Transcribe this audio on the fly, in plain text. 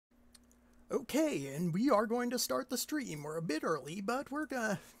Okay, and we are going to start the stream. We're a bit early, but we're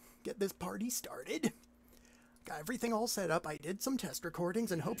gonna get this party started. Got everything all set up. I did some test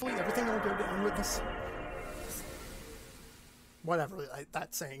recordings, and hopefully everything will go down with this. Whatever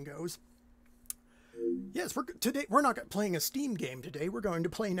that saying goes. Yes, we're not playing a Steam game today. We're going to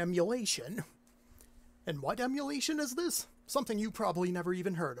play an emulation. And what emulation is this? Something you probably never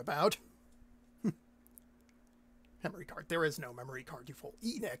even heard about. Memory card. There is no memory card, you fool.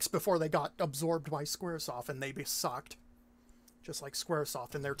 Enix, before they got absorbed by Squaresoft, and they sucked. Just like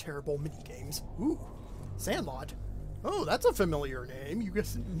Squaresoft and their terrible minigames. Ooh, Sandlot. Oh, that's a familiar name. You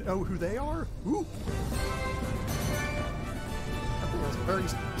guys know who they are? Ooh. I think it was a very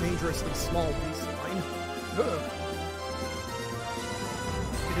dangerously small baseline. Ugh.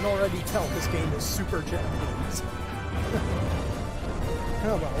 You can already tell this game is super Japanese.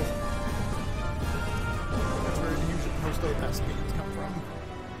 Oh well. Most of the best games come from.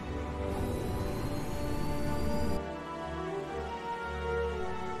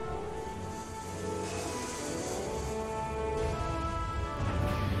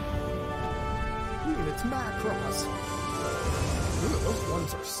 It's Macross. Ooh, those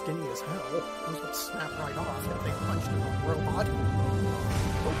ones are skinny as hell. Those would snap right off if they punched a robot.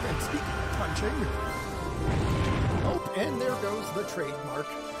 Oh, and speaking of punching. Oh, and there goes the trademark.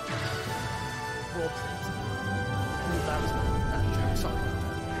 World Trade. That was that joke, sorry.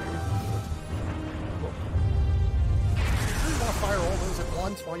 You want to fire all those at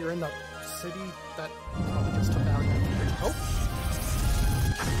once while you're in the city that probably just took out. Oh!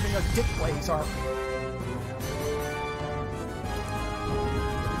 Shooting a dick laser.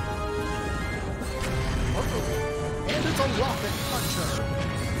 Uh-oh. And it's a rocket puncher.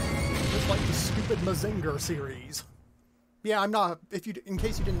 Just like the stupid Mazinger series. Yeah, I'm not, in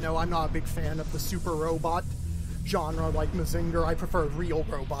case you didn't know, I'm not a big fan of the super robot genre like Mazinger. I prefer real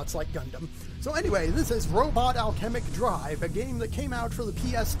robots like Gundam. So anyway, this is Robot Alchemic Drive, a game that came out for the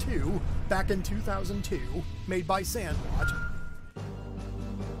PS2 back in 2002, made by Sandlot.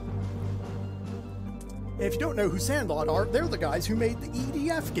 And if you don't know who Sandlot are, they're the guys who made the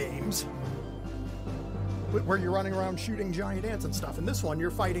EDF games, where you're running around shooting giant ants and stuff. In this one, you're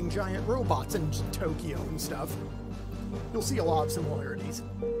fighting giant robots in Tokyo and stuff. You'll see a lot of similarities.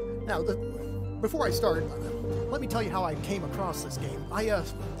 Now, before I start, let me tell you how I came across this game. I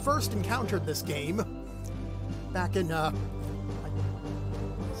first encountered this game back in,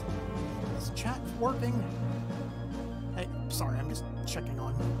 is chat working? Hey, sorry, I'm just checking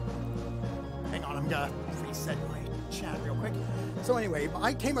on. Hang on, I'm gonna reset my chat real quick. So anyway,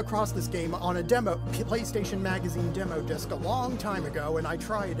 I came across this game on a demo, PlayStation Magazine demo disc a long time ago, and I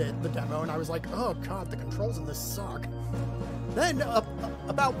tried the demo, and I was like, oh god, the controls in this suck. Then,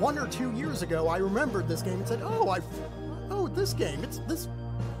 about 1 or 2 years ago, I remembered this game and said, oh, this game, this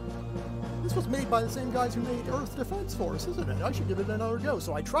was made by the same guys who made Earth Defense Force, isn't it? I should give it another go.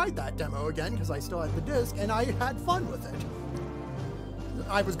 So I tried that demo again, because I still had the disc, and I had fun with it.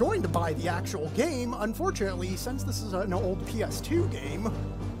 I was going to buy the actual game. Unfortunately, since this is an old PS2 game,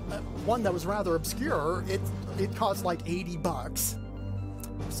 one that was rather obscure, it cost like $80.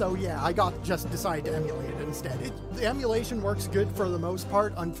 So yeah, I just decided to emulate it instead. The emulation works good for the most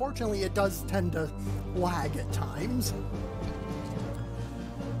part. Unfortunately, it does tend to lag at times.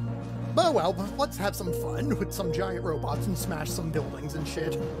 But well, let's have some fun with some giant robots and smash some buildings and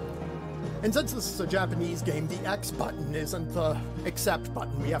shit. And since this is a Japanese game, the X button isn't the accept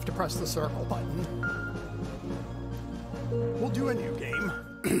button. We have to press the circle button. We'll do a new game.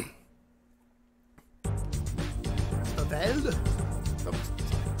 The Veld.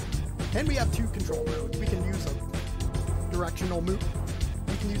 And we have 2 control modes. We can use a directional move.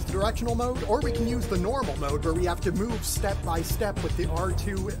 We can use the directional mode, or we can use the normal mode where we have to move step by step with the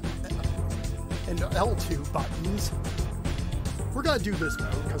R2 and L2 buttons. We're gonna do this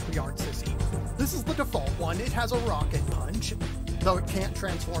mode because we aren't sissy. This is the default one. It has a rocket punch, though it can't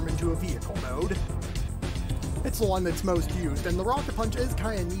transform into a vehicle mode. It's the one that's most used, and the rocket punch is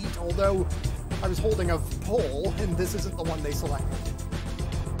kind of neat, although I was holding a pole, and this isn't the one they selected.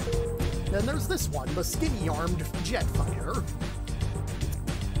 Then there's this one, the skinny-armed jet fighter.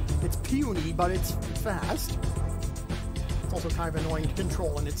 It's puny, but it's fast. It's also kind of annoying to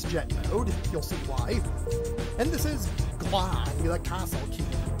control in its jet mode. You'll see why. And this is Glide, the castle key.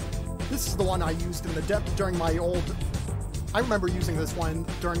 This is the one I used in the during my old... I remember using this one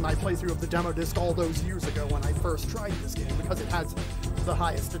during my playthrough of the demo disc all those years ago when I first tried this game, because it has the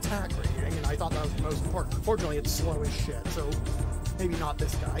highest attack rating, and I thought that was the most important. Unfortunately, it's slow as shit, so maybe not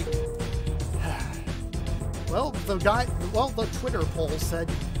this guy. Well, the Twitter poll said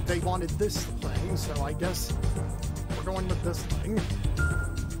they wanted this thing, so I guess we're going with this thing.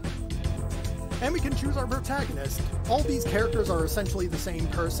 And we can choose our protagonist. All these characters are essentially the same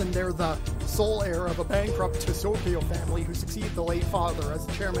person. They're the sole heir of a bankrupt Tisokio family who succeeded the late father as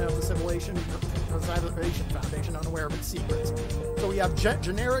the chairman of the Civilization Foundation, unaware of its secrets. So we have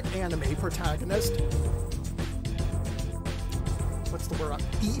generic anime protagonist. What's the word?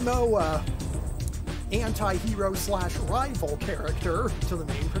 Emo, anti-hero slash rival character to the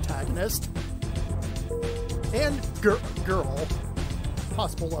main protagonist. And girl.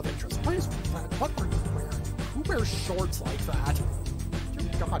 Possible love interest. What is that? What are you wearing? Who wears shorts like that? Dear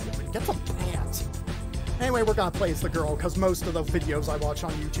God, woman, get some pants. Anyway, we're gonna play as the girl, because most of the videos I watch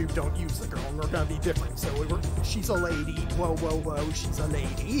on YouTube don't use the girl, and we're gonna be different. So she's a lady. Whoa, whoa, whoa, she's a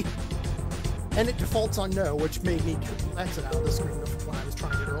lady. And it defaults on no, which made me exit out of the screen when I was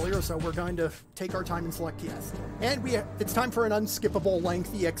trying it earlier, so we're going to take our time and select yes. And it's time for an unskippable,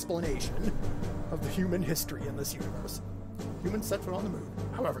 lengthy explanation of the human history in this universe. Humans set foot on the moon.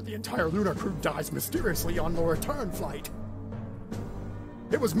 However, the entire lunar crew dies mysteriously on the return flight.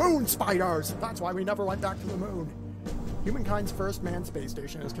 It was moon spiders! That's why we never went back to the moon. Humankind's first manned space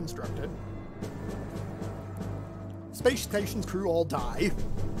station is constructed. Space station's crew all die.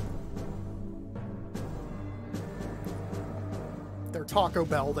 Their Taco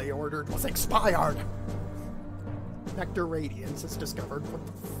Bell they ordered was expired. Nectar radiance is discovered. What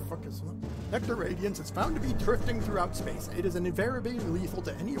the fuck is that? Nectar radiance is found to be drifting throughout space. It is invariably lethal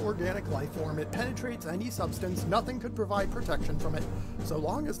to any organic life form. It penetrates any substance. Nothing could provide protection from it. So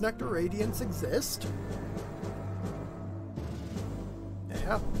long as nectar radiance exists.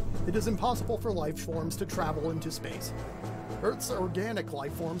 Yeah. It is impossible for life forms to travel into space. Earth's organic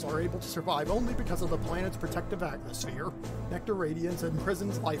life forms are able to survive only because of the planet's protective atmosphere. Nectar radiance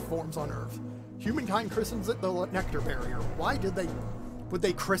imprisons life forms on Earth. Humankind christens it the nectar barrier. Why would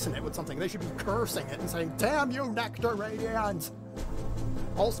they christen it with something? They should be cursing it and saying, damn you, nectar radiance!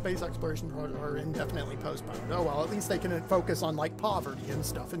 All space exploration projects are indefinitely postponed. Oh well, at least they can focus on, like, poverty and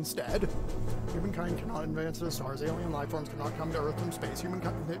stuff instead. Humankind cannot advance to the stars. Alien life forms cannot come to Earth from space.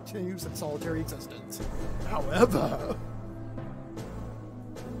 Humankind continues its solitary existence. However...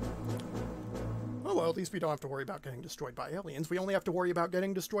 Oh, well, at least we don't have to worry about getting destroyed by aliens. We only have to worry about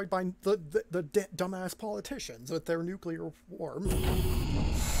getting destroyed by the dumbass politicians with their nuclear war.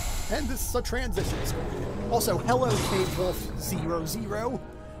 And this is a transition screen. Also, hello, Cave Wolf 00.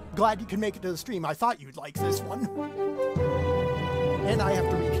 Glad you can make it to the stream. I thought you'd like this one. And I have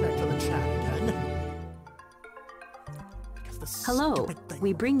to reconnect to the chat again. Hello,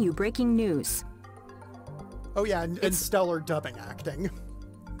 we bring you breaking news. Oh yeah, and stellar dubbing acting.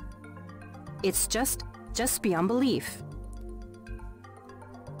 It's just beyond belief.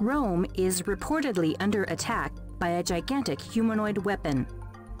 Rome is reportedly under attack by a gigantic humanoid weapon.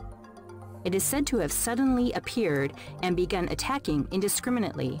 It is said to have suddenly appeared and begun attacking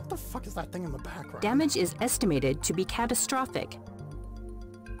indiscriminately. What the fuck is that thing in the background? Damage is estimated to be catastrophic.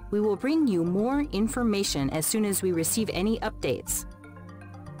 We will bring you more information as soon as we receive any updates.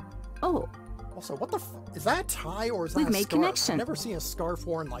 Oh. Also, what the is that a tie or is that We've a made scarf? connection. I've never seen a scarf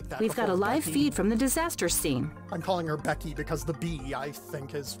worn like that We've got a live feed from the disaster scene. I'm calling her Becky because the B, I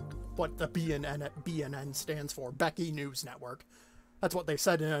think, is what the BNN stands for. Becky News Network. That's what they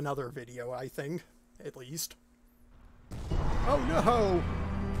said in another video, I think. At least. Oh no!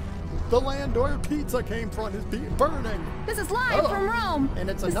 The land where pizza came from is burning! This is live from Rome! And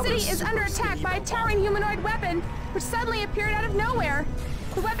it's the city is under attack by a towering humanoid weapon, which suddenly appeared out of nowhere.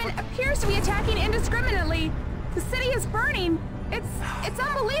 The weapon appears to be attacking indiscriminately. The city is burning. It's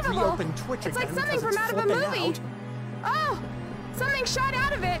unbelievable. Reopen Twitch it's like again something from out of a movie. Out. Oh, something shot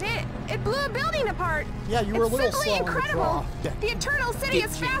out of it. It blew a building apart. Yeah, you were a little It's simply slow incredible. On the draw. The eternal city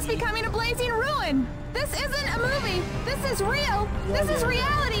is fast becoming a blazing ruin. This isn't a movie. This is real. This is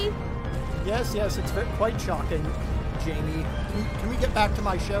reality. Yes, it's quite shocking, Jamie. Can we get back to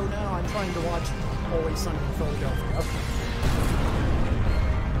my show now? I'm trying to watch Always Sunny in Philadelphia.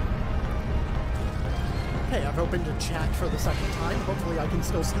 Okay, I've opened a chat for the second time. Hopefully I can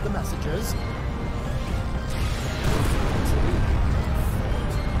still see the messages.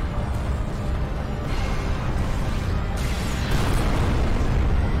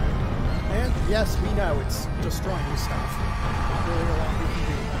 And yes, we know it's destroying stuff. Not really a lot we can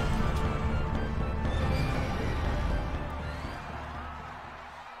do.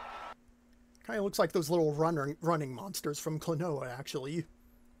 Kind of looks like those little running monsters from Klonoa, actually.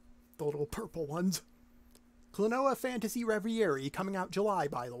 The little purple ones. Klonoa Fantasy Reverie, coming out July,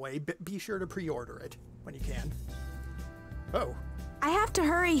 by the way. Be sure to pre-order it when you can. Oh. I have to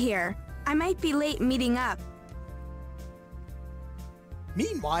hurry here. I might be late meeting up.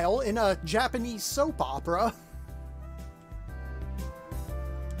 Meanwhile, in a Japanese soap opera...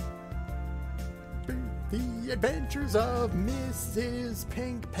 The adventures of Mrs.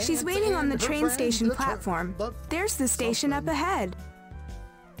 Pink Pants. She's waiting on the and her train friends, station the platform. There's the station up ahead.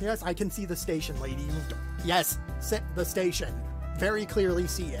 Yes, I can see the station, lady. Yes, the station. Very clearly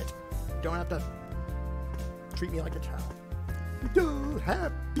see it. Don't have to treat me like a child. Oh,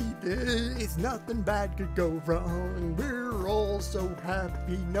 happy days, nothing bad could go wrong. We're all so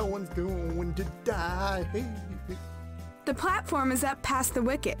happy, no one's going to die. The platform is up past the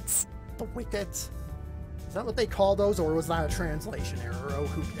wickets. The wickets? Is that what they call those, or was that a translation error? Oh,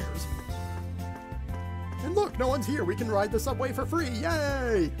 who cares? And look, no one's here. We can ride the subway for free.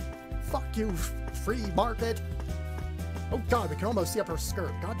 Yay! Fuck you, free market. Oh god, we can almost see up her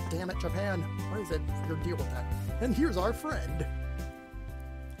skirt. God damn it, Japan. What is it your deal with that? And here's our friend.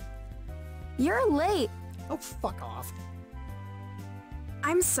 You're late. Oh, fuck off.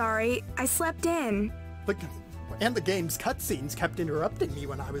 I'm sorry, I slept in. And the game's cutscenes kept interrupting me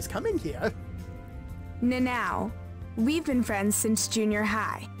when I was coming here. Now, we've been friends since junior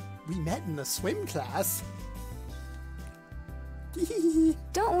high. We met in the swim class.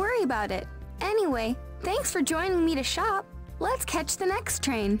 Don't worry about it. Anyway, thanks for joining me to shop. Let's catch the next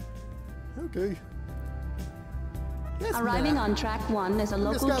train. Okay. Yes, Arriving on track 1 is a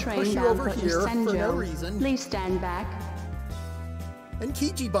local train push you bound over for here Senjo. for no reason. Please stand back. And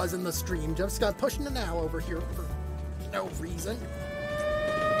Kiji Buzz in the stream just got pushing an owl over here for no reason.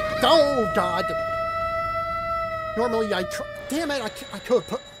 Oh god! Normally damn it, I could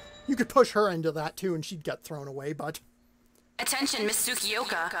put. You could push her into that too, and she'd get thrown away. But Attention, Miss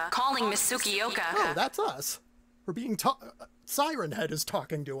Tsukioka. Calling Miss Tsukioka. oh, that's us. We're being Siren Head is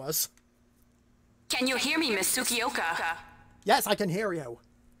talking to us. Can you hear me, Miss Tsukioka? Yes, I can hear you.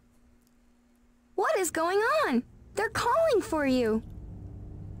 What is going on? They're calling for you.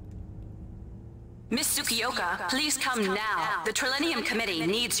 Miss Tsukioka, please come now. The Trilenium Committee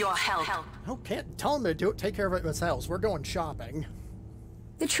needs your help. Oh, can't tell them to do it. Take care of it themselves. We're going shopping.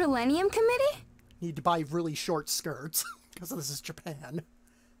 The Trilenium Committee? Need to buy really short skirts because this is Japan.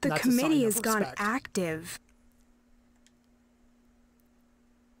 The That's a committee sign of has gone respect. active.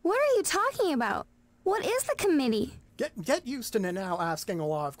 What are you talking about? What is the committee? Get used to now asking a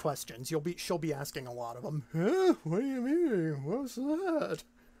lot of questions. She'll be asking a lot of them. Huh? What do you mean? What's that?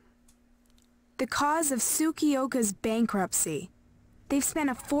 The cause of Tsukioka's bankruptcy. They've spent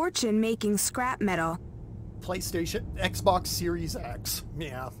a fortune making scrap metal. PlayStation, Xbox Series X.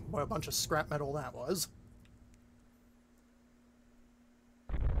 Yeah, what a bunch of scrap metal that was.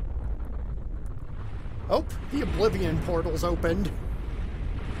 Oh, the Oblivion portal's opened.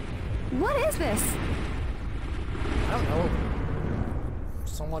 What is this? I don't know.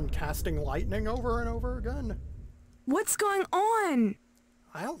 Someone casting lightning over and over again? What's going on?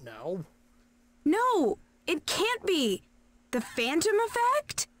 I don't know. No, it can't be. The Phantom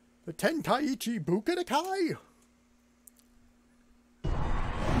Effect? The Tenkaichi Bukadekai?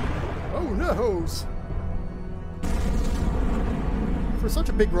 Oh noes! For such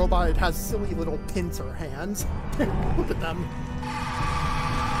a big robot, it has silly little pincer hands. Look at them.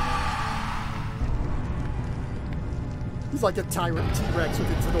 He's like a tyrant T-Rex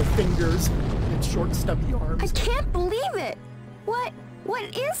with its little fingers and its short stubby I arms. can't believe it. What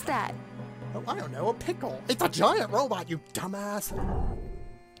is that? Oh, I don't know, a pickle. It's a giant robot, you dumbass.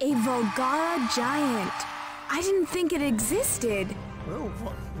 A Vulgara giant. I didn't think it existed. Oh,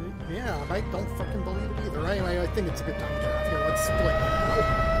 yeah, I don't fucking believe it either. Anyway, I think it's a good time to get off here. Let's split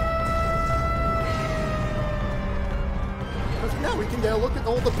now. Because now we can get a look at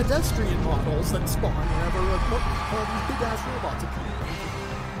all the pedestrian models that spawn whenever all these big-ass robots appear.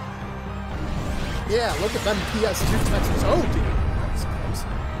 Yeah, look at them PS2 Texas. Oh, dude, that was close.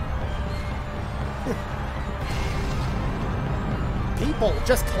 People,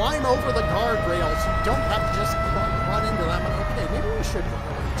 just climb over the guardrails. You don't have to just run into them. Okay, maybe we should run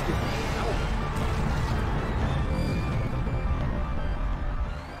over to now.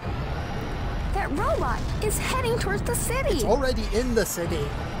 That robot is heading towards the city. It's already in the city.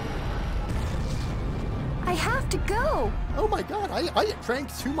 I have to go. Oh my god, I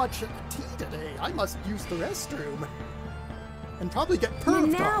drank too much tea today. I must use the restroom. And probably get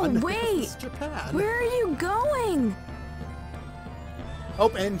perved Now, on. wait. It's Japan. Where are you going? Oh,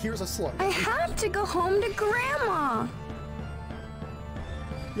 and here's a slug. I have to go home to Grandma.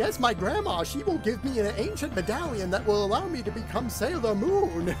 Yes, my grandma, she will give me an ancient medallion that will allow me to become Sailor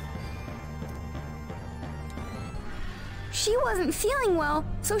Moon. She wasn't feeling well,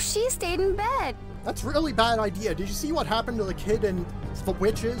 so she stayed in bed. That's a really bad idea. Did you see what happened to the kid in The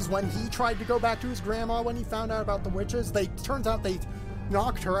Witches when he tried to go back to his grandma when he found out about the witches? Turns out they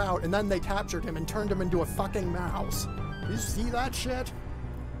knocked her out and then they captured him and turned him into a fucking mouse. Did you see that shit?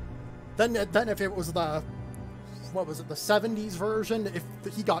 Then if it was the, what was it, the 70s version, if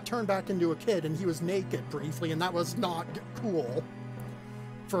he got turned back into a kid and he was naked briefly, and that was not cool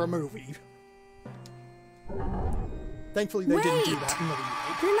for a movie. Thankfully, they didn't do that in the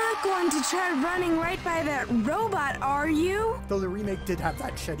remake. You're not going to try running right by that robot, are you? Though the remake did have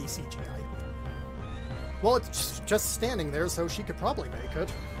that shitty CGI. Well, it's just standing there, so she could probably make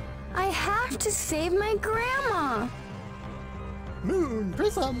it. I have to save my grandma. Moon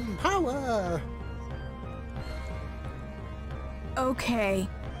Prism Power! Okay.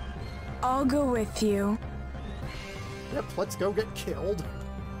 I'll go with you. Yep, let's go get killed.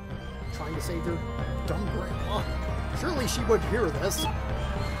 Trying to save your dumb grandma. Surely she would hear this.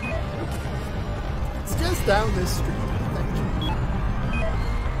 It's just down this street, I think.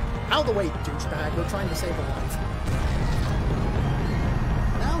 Out of the way, douchebag. We're trying to save a life.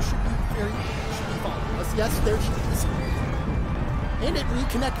 Now should be following us. Yes, there she is. And it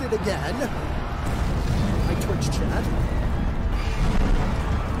reconnected again. My Twitch chat.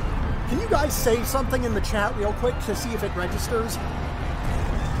 Can you guys say something in the chat real quick to see if it registers?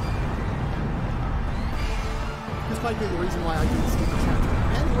 This might be the reason why I didn't see the chat.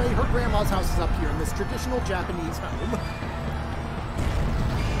 Anyway, her grandma's house is up here in this traditional Japanese home.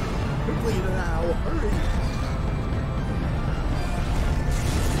 Quickly now, hurry!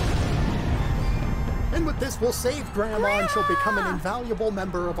 And with this, we'll save Grandma and she'll become an invaluable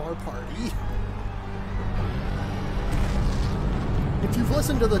member of our party. If you've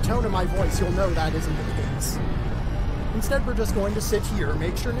listened to the tone of my voice, you'll know that isn't the case. Instead, we're just going to sit here,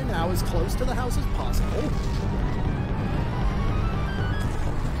 make sure Nanao is close to the house as possible.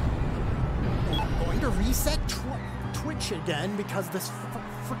 And I'm going to reset Twitch again because this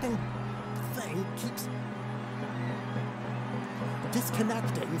freaking thing keeps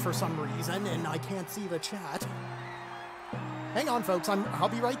disconnecting for some reason, and I can't see the chat. Hang on, folks. I'll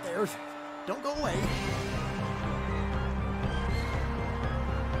be right there. Don't go away.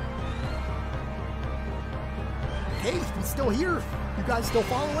 Okay, he's still here. You guys still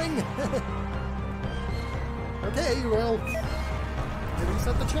following? Okay, well, I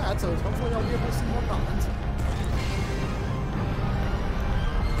reset the chat, so hopefully I'll be able to see more comments.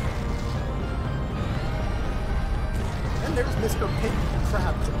 And there's Mr. Pink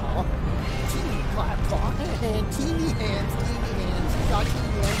Crabclaw. Teeny Crabclaw. Teeny hands, teeny hands. He got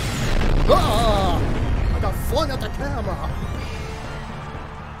teeny hands. Ah! I got flung at the camera.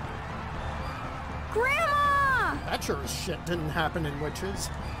 Grandma! That sure as shit didn't happen in Witches.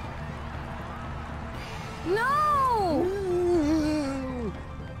 No! Ooh.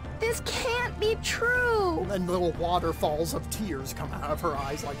 This can't be true. And little waterfalls of tears come out of her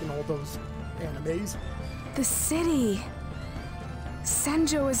eyes like in all those animes. The city.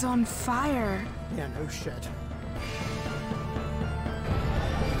 Senjo is on fire. Yeah, no shit.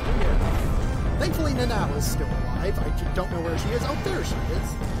 Yeah. Thankfully, Nanao is still alive. I don't know where she is. Oh, there she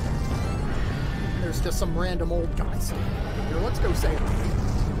is. There's just some random old guy standing over here. Let's go say hi.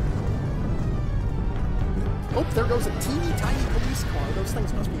 Oh, there goes a teeny tiny police car. Those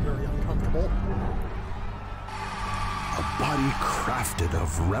things must be very uncomfortable. A body crafted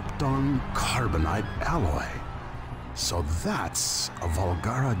of Repton carbonite alloy. So that's a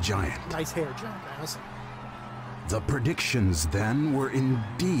Volgara giant. Nice hair, jackass. The predictions then were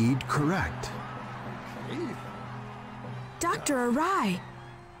indeed correct. Okay. Dr. Arai.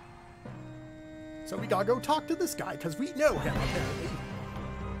 So we gotta go talk to this guy, because we know him, apparently.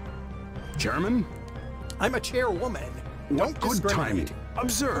 Chairman? I'm a chairwoman. What Don't good discriminate. timing.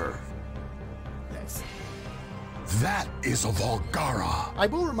 Observe. Yes. That is a Volgara. I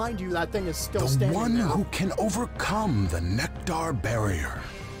will remind you that thing is still The standing one there. who can overcome the Nectar barrier.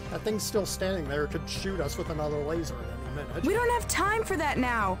 That thing's still standing there. It could shoot us with another laser at any minute. We don't have time for that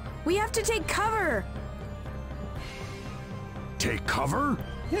now. We have to take cover. Take cover?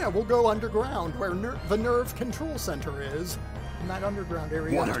 Yeah, we'll go underground where the nerve control center is. In that underground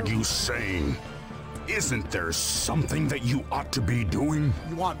area. What are you saying? Isn't there something that you ought to be doing?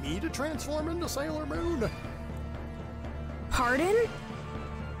 You want me to transform into Sailor Moon? Pardon?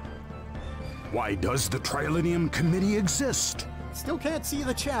 Why does the Trilinium Committee exist? Still can't see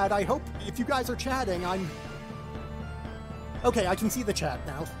the chat. I hope if you guys are chatting, I'm... Okay, I can see the chat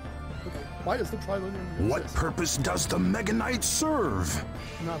now. Okay, why does the Trilinium exist? What purpose does the Mega Knight serve?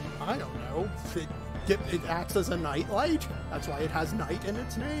 I don't know. It acts as a nightlight. That's why it has night in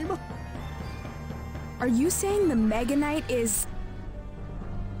its name. Are you saying the Mega Knight is...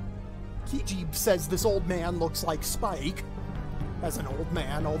 Kiji says this old man looks like Spike. As an old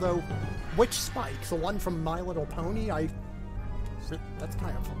man, although... Which Spike? The one from My Little Pony? That's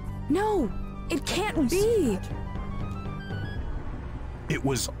kind of... No, it can't be. It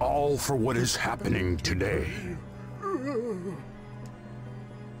was all for what is happening today.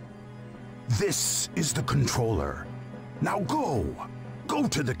 This is the controller. Now go! Go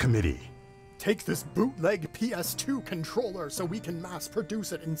to the committee. Take this bootleg PS2 controller so we can mass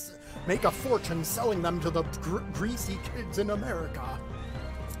produce it and make a fortune selling them to the greasy kids in America.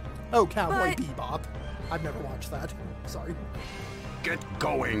 Oh, Cowboy Bebop. I've never watched that. Sorry. Get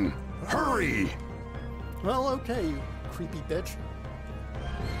going! Hurry! Well, okay, you creepy bitch.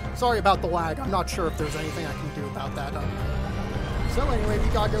 Sorry about the lag. I'm not sure if there's anything I can do about that. So anyway, we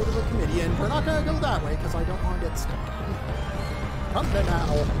gotta go to the committee, and we're not gonna go that way because I don't want to get stepped on. Come to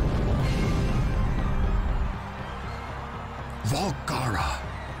now. Valgara!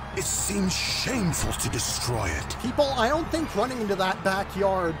 It seems shameful to destroy it. People, I don't think running into that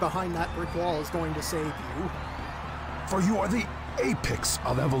backyard behind that brick wall is going to save you. For you are the apex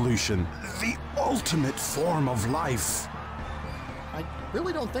of evolution, the ultimate form of life. I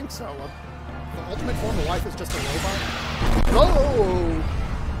really don't think so. The ultimate form of life is just a robot. Oh!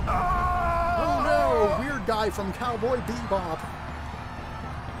 Oh no! Weird guy from Cowboy Bebop.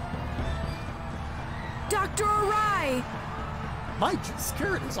 Dr. Arai! My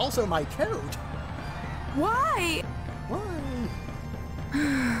skirt is also my coat. Why? Why?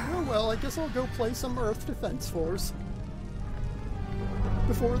 Oh well, I guess I'll go play some Earth Defense Force.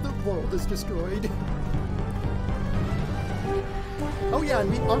 Before the world is destroyed. Oh yeah,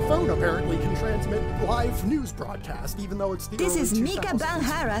 and our phone apparently can transmit live news broadcast, even though it's the This early is Mika 2000s.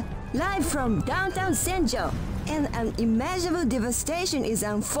 Banhara, live from downtown Senjo, and an unimaginable devastation is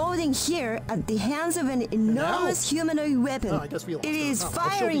unfolding here at the hands of an enormous humanoid weapon. I guess we lost It her. is Oh, well, she'll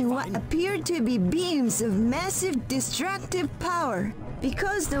be firing what fine. appear to be beams of massive destructive power.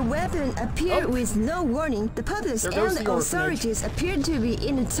 Because the weapon appeared with no warning, the public There and goes the the orphanage. authorities appear to be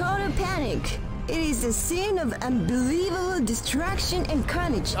in total panic. It is a scene of unbelievable destruction and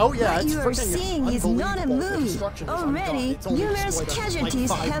carnage. Oh yeah, what it's you are freaking seeing is not a unbelievable. The movie. destruction is undone. Already, It's only numerous destroyed, like, casualties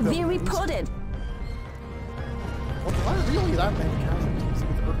 5 have been buildings. reported. Well, there aren't really that many casualties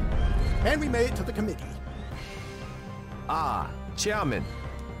either. And we made it to the committee. Ah, Chairman.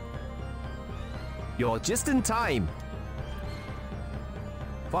 You're just in time.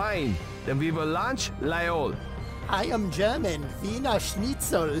 Fine, then we will launch Lyol. I am German, Wiener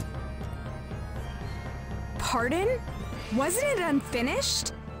Schnitzel. Pardon? Wasn't it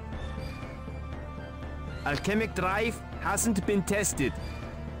unfinished? Alchemic drive hasn't been tested.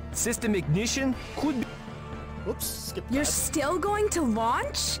 System ignition could be... Oops, skip that. You're still going to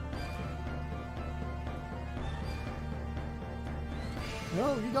launch?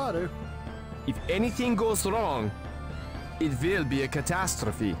 No, you gotta. If anything goes wrong, it will be a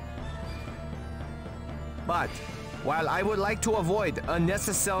catastrophe. But, while I would like to avoid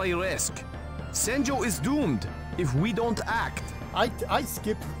unnecessary risk, Senjo is doomed if we don't act. I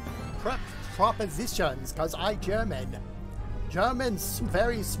skip propositions because I German. Germans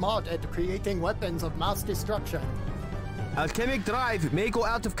very smart at creating weapons of mass destruction. Alchemic drive may go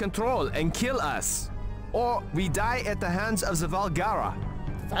out of control and kill us. Or we die at the hands of the Valgara.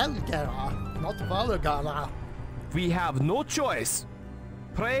 Valgara, not Valgara. We have no choice.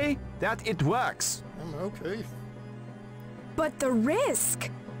 Pray that it works. Okay. But the risk.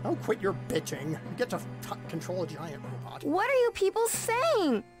 Oh, quit your bitching. You get to control a giant robot. What are you people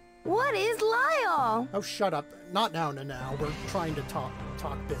saying? What is Lyol? Oh, shut up. Not now, now. We're trying to talk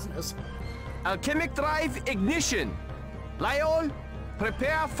business. Alchemic drive ignition. Lyol,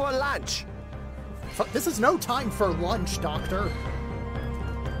 prepare for lunch. This is no time for lunch, Doctor.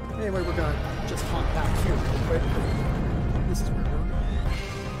 Anyway, we're gonna just hop back here real quick. This is where we're going.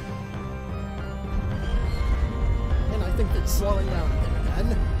 And I think it's slowing down a bit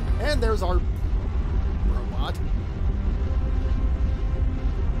again. And there's our robot.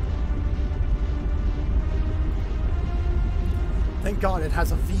 Thank God it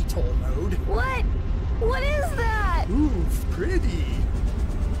has a VTOL mode. What? What is that? Ooh, pretty.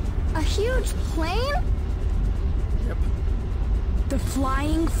 A huge plane? Yep. The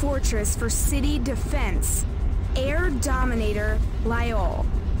flying fortress for city defense. Air Dominator Lyol.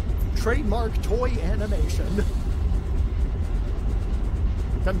 Trademark toy animation.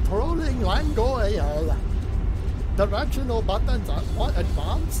 Controlling Langoil. Directional buttons are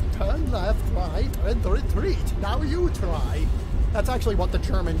advance, turn left, right, and retreat. Now you try. That's actually what the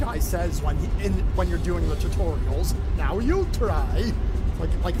German guy says when you're doing the tutorials. Now you try.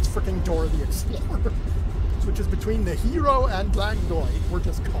 Like it's freaking Dora the Explorer. Switches between the hero and Langoid. We're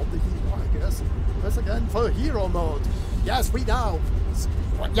just called the hero, I guess. Press again for hero mode. Yes, we know.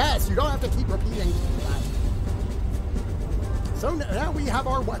 Yes, you don't have to keep repeating that. So now we have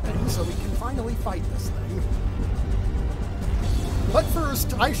our weapons, so we can finally fight this thing. But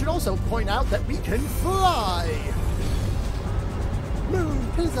first, I should also point out that we can fly!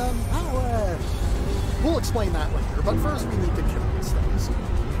 Moon Prism Power! We'll explain that later, but first we need to kill these things.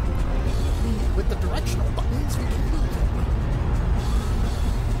 With the directional buttons, we can move them.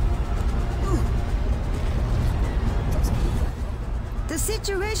 The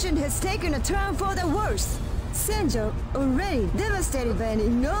situation has taken a turn for the worse. Senjo, already devastated by an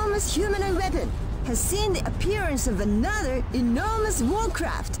enormous humanoid weapon, has seen the appearance of another enormous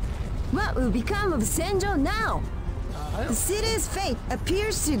warcraft. What will become of Senjo now? The city's fate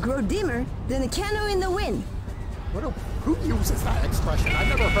appears to grow dimmer than a candle in the wind. Who uses that expression? I've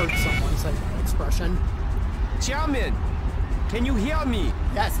never heard someone say that expression. Chairman, can you hear me?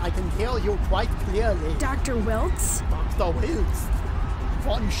 Yes, I can hear you quite clearly. Dr. Wiltz? Dr. Wiltz.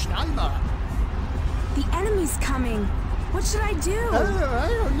 Von Schneider. The enemy's coming. What should I do? I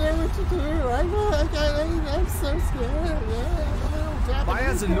don't know what to do. I'm so scared.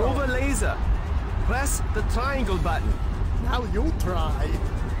 Fire the Nova laser. Press the triangle button. Now you try.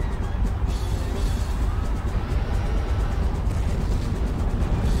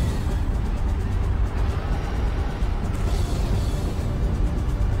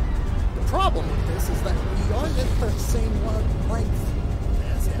 The problem with this is that we aren't at the same length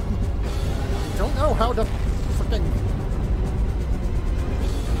as him. I don't know how to freaking...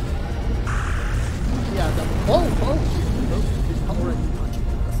 Yeah, he's already punching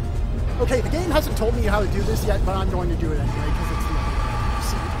us. Okay, the game hasn't told me how to do this yet, but I'm going to do it anyway, because it's the only way I've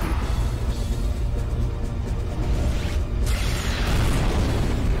seen.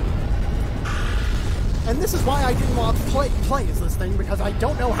 And this is why I didn't want to play as this thing, because I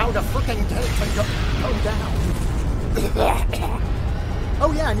don't know how to freaking get it to go down.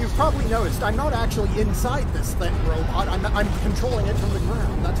 Oh yeah, and you've probably noticed, I'm not actually inside this thing robot, I'm controlling it from the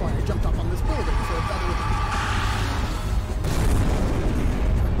ground. That's why I jumped up on this building, for a better...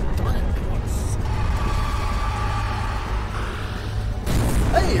 Darn it.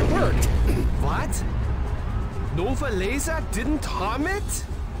 Hey, it worked! What? Nova laser didn't harm it?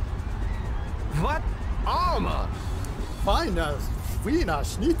 What armor? Fine, Wiener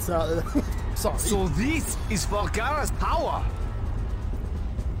Schnitzel. Sorry. So this is Volgara's power.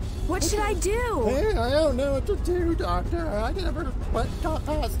 What should I do? Hey, I don't know what to do, Doctor. I never got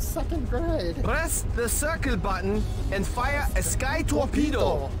past 2nd grade. Press the circle button and fire a sky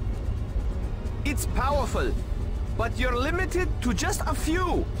torpedo. It's powerful, but you're limited to just a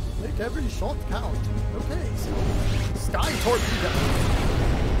few. Make every shot count. Okay, so sky torpedo.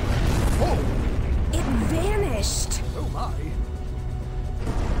 Oh. It vanished. Oh my.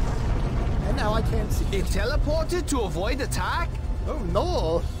 And now I can't see it. Teleported to avoid attack? Oh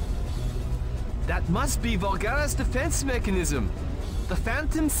no. That must be Volgara's defense mechanism. The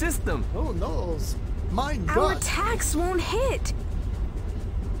Phantom System. Oh no. My God. Our attacks won't hit.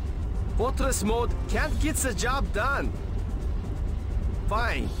 Fortress mode can't get the job done.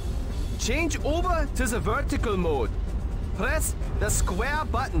 Fine. Change over to the vertical mode. Press the square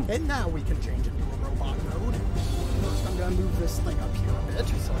button. And now we can change into a robot mode. First I'm gonna move this thing up here a bit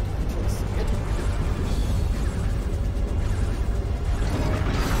so I can actually see it.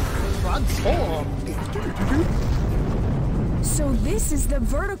 Transform! So this is the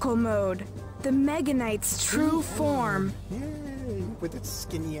vertical mode. The Mega Knight's true form. Yay! With its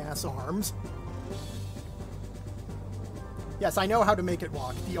skinny-ass arms. Yes, I know how to make it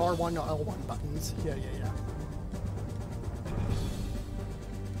walk. The R1 or L1 buttons. Yeah.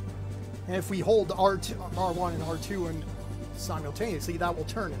 And if we hold R1 and R2 and simultaneously, that will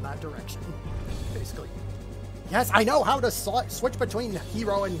turn in that direction. Basically. Yes, I know how to switch between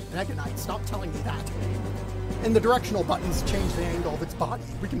Hero and Mega Knight. Stop telling me that. And the directional buttons change the angle of its body.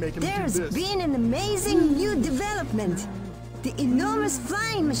 We can make him do this. There's been an amazing new development. The enormous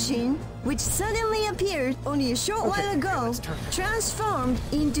flying machine, which suddenly appeared only a short while ago, transformed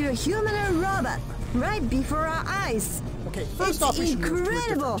into a humanoid robot right before our eyes. Okay, first off, we should move to a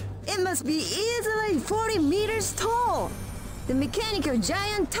different... It must be easily 40 meters tall. The mechanical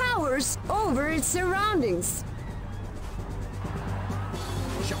giant towers over its surroundings.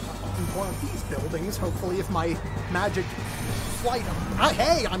 Jump up on one of these buildings, hopefully, if my magic flight...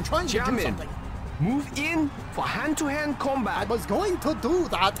 hey, I'm trying to do something. Move in for hand-to-hand combat. I was going to do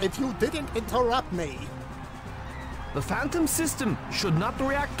that if you didn't interrupt me. The Phantom System should not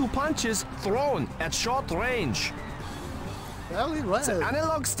react to punches thrown at short range. Very well. The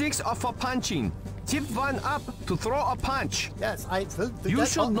analog sticks are for punching. Tip one up to throw a punch. Yes, you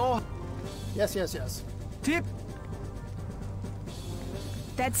should know. Yes. Tip.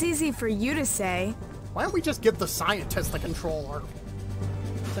 That's easy for you to say. Why don't we just give the scientist the controller?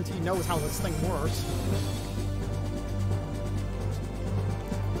 Since he knows how this thing works.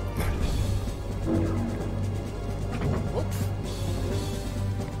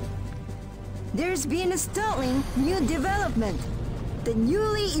 there's been a startling new development. The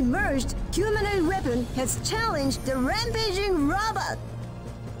newly emerged humanoid weapon has challenged the rampaging robot.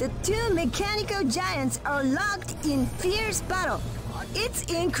 The two mechanical giants are locked in fierce battle. It's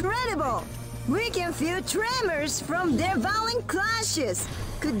incredible! We can feel tremors from their violent clashes.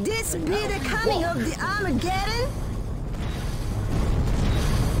 Could this be the coming of the Armageddon?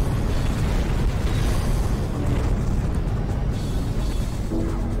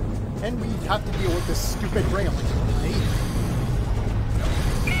 And we have to deal with this stupid railing, right?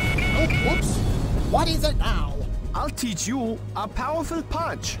 Oh, whoops. What is it now? I'll teach you a powerful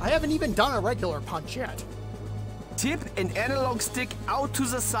punch. I haven't even done a regular punch yet. Tip an analog stick out to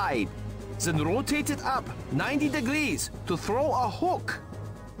the side, then rotate it up 90 degrees to throw a hook.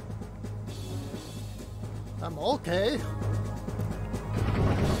 I'm okay.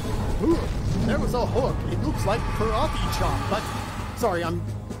 Ooh, there was a hook. It looks like karate chop, but... Sorry, I'm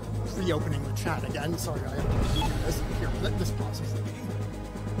reopening the chat again. Sorry, I have to do this. Here, let this pauses the game.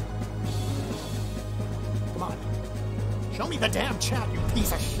 Come on. Show me the damn chat, you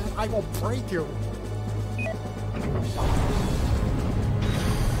piece of shit. I will break you.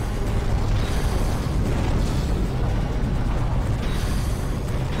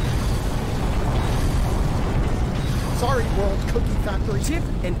 Sorry, World Cookie Factory. Tip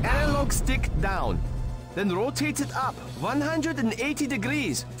an analog stick down, then rotate it up 180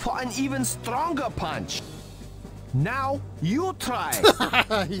 degrees for an even stronger punch. Now you try.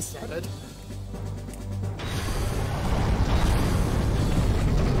 He said it.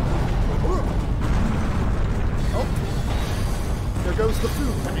 Oh, there goes the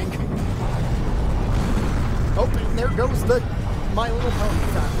food bank. Oh, and there goes the My Little Pony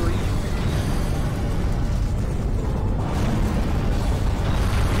factory.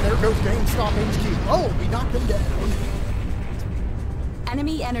 There goes GameStop HQ. Oh, we knocked him down.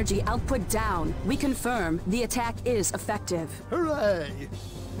 Enemy energy output down. We confirm the attack is effective. Hooray!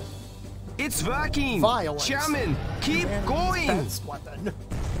 It's working! Violence. Chairman, keep going! Best weapon.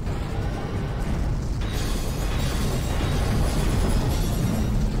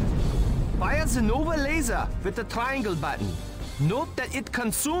 Fire the Nova laser with the triangle button. Note that it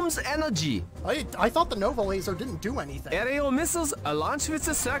consumes energy. I thought the Nova laser didn't do anything. Aerial missiles are launched with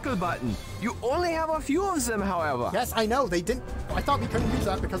the circle button. You only have a few of them, however. Yes, I know. They didn't... I thought we couldn't use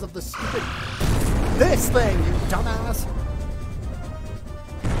that because of the stupid... This thing, you dumbass!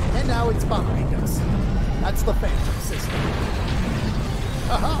 And now it's behind us. That's the Phantom system.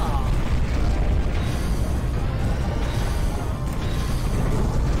 Aha!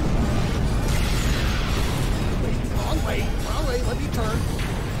 Wrong way, let me turn.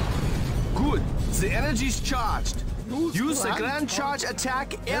 Good, the energy's charged. Use the Grand Charge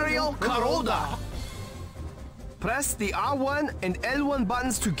Attack Aerial Corroda. Press the R1 and L1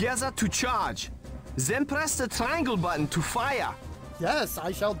 buttons together to charge. Then press the triangle button to fire. Yes,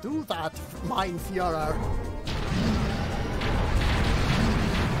 I shall do that, mein Führer.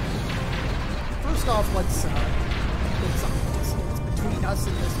 First off, let's put some distance between us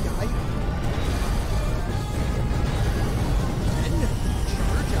and this guy. And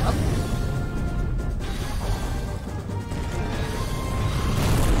charge up.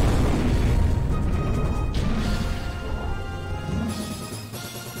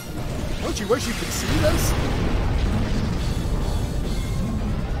 Don't you wish you could see this?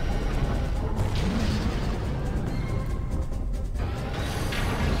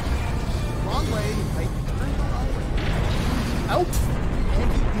 Wrong way. I turned the wrong way. Ouch! And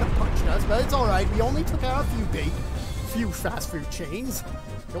he punched us, but it's alright. We only took out a few fast food chains.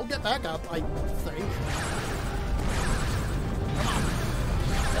 He'll get back up, I think. Come on.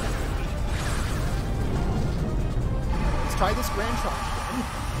 Let's try this grand charge again.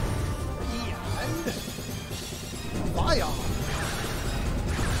 And... fire!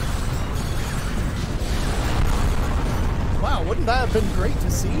 Wow, wouldn't that have been great to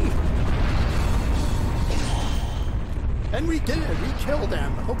see? And we did! We killed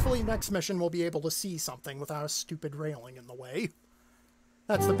him! Hopefully next mission we'll be able to see something without a stupid railing in the way.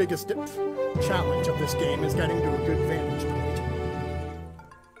 That's the biggest challenge of this game, is getting to a good vantage point.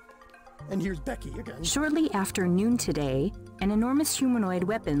 And here's Becky again. Shortly after noon today, an enormous humanoid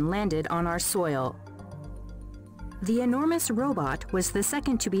weapon landed on our soil. The enormous robot was the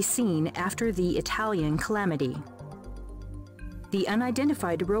second to be seen after the Italian calamity. The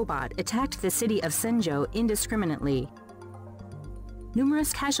unidentified robot attacked the city of Senjo indiscriminately.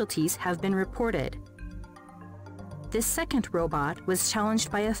 Numerous casualties have been reported. This second robot was challenged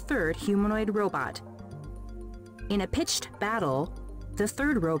by a third humanoid robot. In a pitched battle, the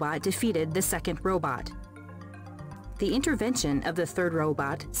third robot defeated the second robot. The intervention of the third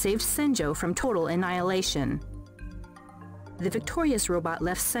robot saved Senjo from total annihilation. The victorious robot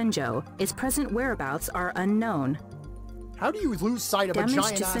left Senjo. Its present whereabouts are unknown. How do you lose sight of Damage a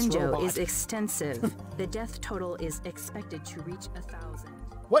giant to ass Senjo robot? is extensive. The death total is expected to reach 1,000.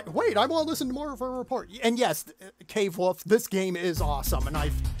 Wait, I want to listen to more of her report. And yes, Cave Wolf, this game is awesome,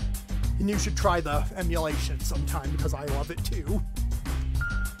 and you should try the emulation sometime because I love it too.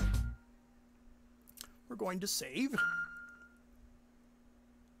 We're going to save.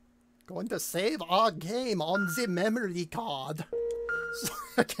 Going to save our game on the memory card.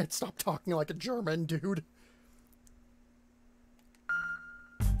 I can't stop talking like a German dude.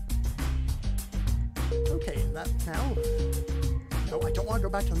 Okay, that now. No, I don't want to go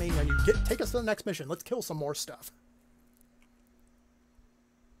back to the main menu. Take us to the next mission. Let's kill some more stuff.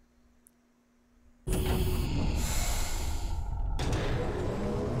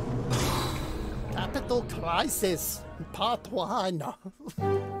 Capital Crisis, Part 1.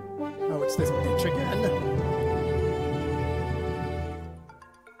 Oh, it's this bitch again.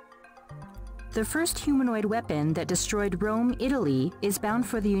 The first humanoid weapon that destroyed Rome, Italy, is bound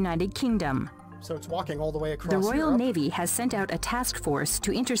for the United Kingdom. So it's walking all the way across The Royal Europe. Navy has sent out a task force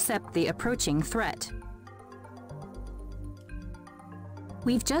to intercept the approaching threat.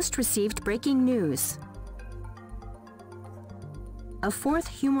 We've just received breaking news. A fourth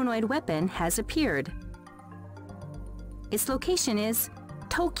humanoid weapon has appeared. Its location is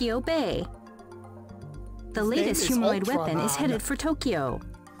Tokyo Bay. The latest humanoid weapon is headed for Tokyo.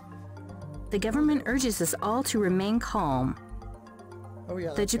 The government urges us all to remain calm. Oh,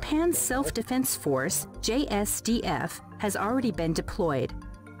 yeah, The Japan Self-Defense Force, JSDF, has already been deployed.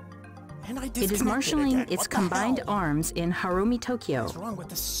 And I It is marshalling its combined arms in Harumi, Tokyo. What's wrong with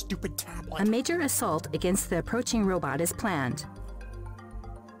this stupid tablet? A major assault against the approaching robot is planned.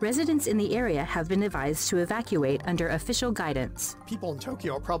 Residents in the area have been advised to evacuate under official guidance. People in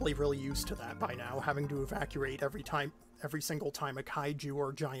Tokyo are probably really used to that by now, having to evacuate every single time a kaiju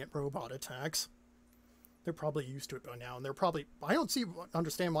or giant robot attacks. They're probably used to it by now, and they're probably... I don't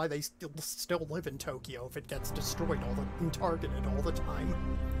understand why they still live in Tokyo if it gets destroyed and targeted all the time.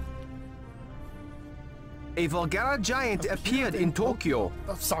 A Volgara giant appeared in Tokyo.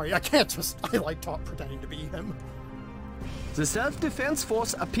 Oh, sorry, I can't just... I like pretending to be him. The Self-Defense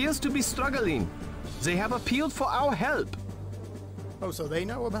Force appears to be struggling. They have appealed for our help. Oh, so they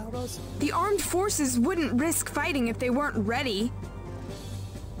know about us? The armed forces wouldn't risk fighting if they weren't ready.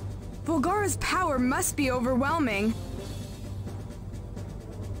 Volgara's power must be overwhelming.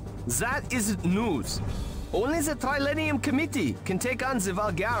 That isn't news. Only the Trilenium Committee can take on the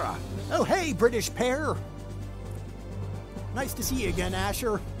Volgara. Oh, hey, British pair! Nice to see you again,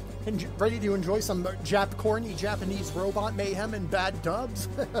 Asher. And ready to enjoy some corny Japanese robot mayhem and bad dubs?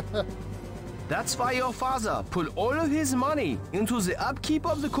 That's why your father put all of his money into the upkeep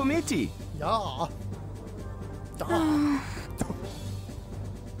of the committee. Yeah. Duh.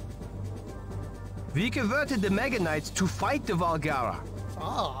 We converted the Mega Knights to fight the Volgara.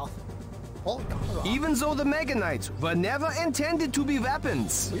 Volgara. Even though the Mega Knights were never intended to be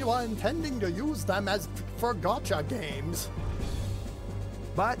weapons. We were intending to use them for gotcha games.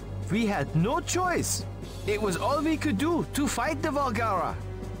 But we had no choice. It was all we could do to fight the Volgara.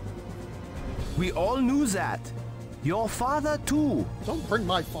 We all knew that. Your father too. Don't bring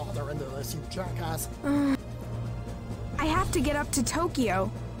my father into this, you jackass. I have to get up to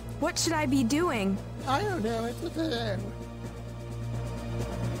Tokyo. What should I be doing? I don't know. It's up to them.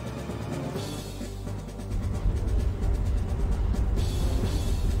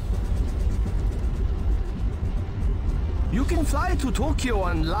 You can fly to Tokyo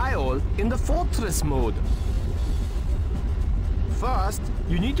on Lyell in the Fortress mode. First,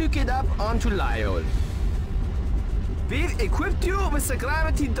 you need to get up onto Lyell. We've equipped you with the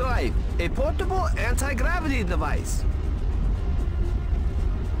Gravity Drive, a portable anti-gravity device.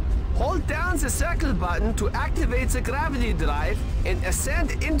 Hold down the circle button to activate the Gravity Drive and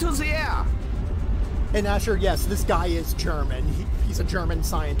ascend into the air. And Asher, yes, this guy is German. He's a German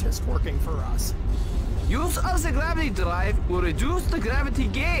scientist working for us. Use of the Gravity Drive will reduce the gravity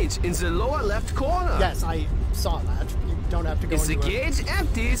gauge in the lower left corner. Yes, I saw that. You don't have to go If the into gauge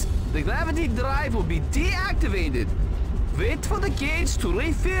empties, the Gravity Drive will be deactivated. Wait for the gauge to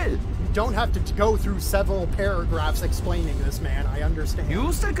refill. You don't have to go through several paragraphs explaining this, man. I understand.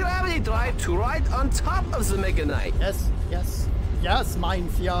 Use the Gravity Drive to ride on top of the Mega Knight. Yes, mein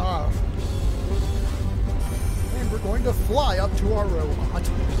Führer. And we're going to fly up to our robot.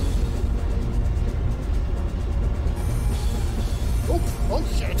 Oh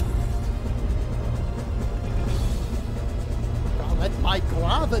shit. Gotta let my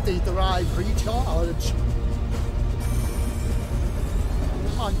gravity drive recharge.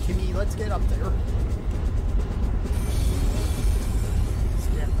 on, Kimmy, let's get up there.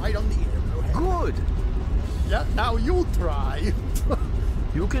 Stand right on the arrowhead. Good! Yeah, now you try.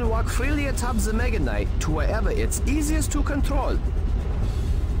 You can walk freely atop the Mega Knight to wherever it's easiest to control.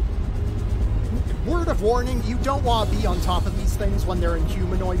 Word of warning, you don't want to be on top of these things when they're in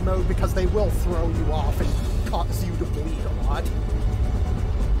humanoid mode because they will throw you off and cause you to bleed a lot.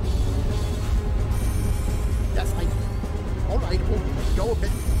 Yes, alright, we'll go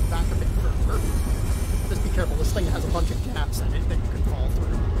back a bit further. Just be careful, this thing has a bunch of gaps in it that you can fall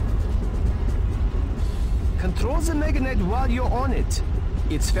through. Control the Mega Knight while you're on it.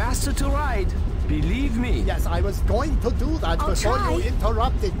 It's faster to ride, believe me. Yes, I was going to do that before you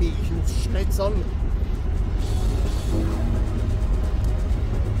interrupted me, you schnitzel.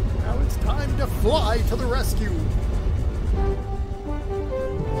 Now it's time to fly to the rescue.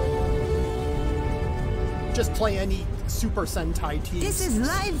 Just play any Super Sentai team. This is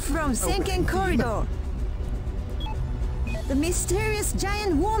live from Senken Corridor. The mysterious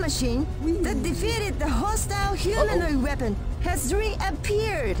giant war machine that defeated the hostile humanoid weapon has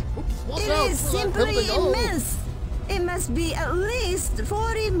reappeared. It is simply immense. It must be at least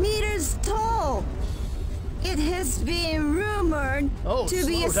 40 meters tall. It has been rumored to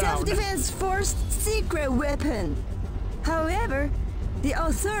be a self-defense force secret weapon. However, the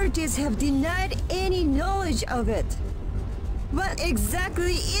authorities have denied any knowledge of it. What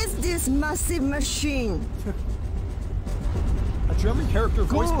exactly is this massive machine? A German character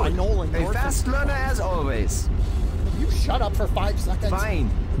voiced by Nolan North. A fast learner as always. You shut up for 5 seconds. Fine.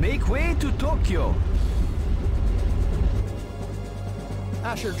 Make way to Tokyo.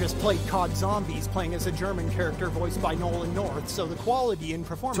 Asher just played COD Zombies, playing as a German character voiced by Nolan North, so the quality in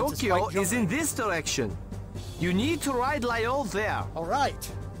performance Tokyo is quite is in this direction. You need to ride Lyell there.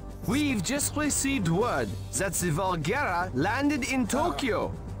 Alright. We've just received word that the Volgara landed in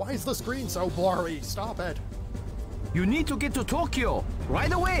Tokyo. Why is the screen so blurry? Stop it. You need to get to Tokyo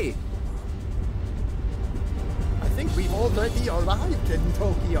right away. I think we've already arrived in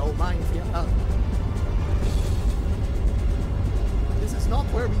Tokyo, mind you. This is not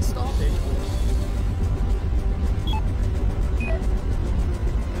where we started.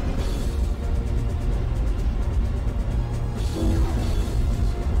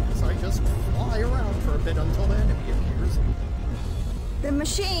 So I just fly around for a bit until the enemy appears. The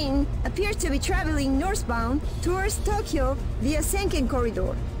machine appears to be traveling northbound towards Tokyo via Senken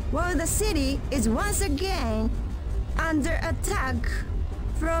Corridor, while the city is once again under attack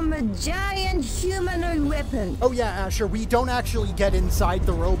from a giant humanoid weapon. Oh yeah, Asher, we don't actually get inside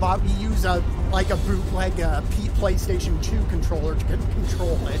the robot. We use a bootleg PlayStation 2 controller to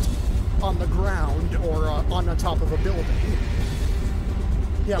control it on the ground or on the top of a building.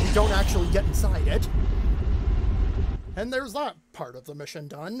 Yeah, we don't actually get inside it. And there's that part of the mission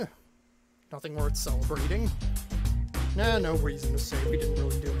done. Nothing worth celebrating. Nah, no reason to say we didn't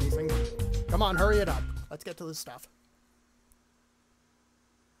really do anything. Come on, hurry it up. Let's get to this stuff.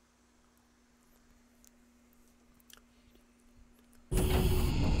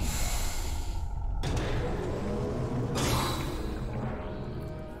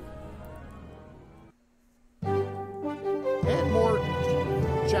 And more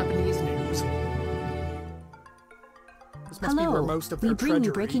Japanese news. This must be where most of their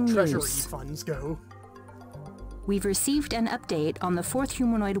treasury funds go. We've received an update on the 4th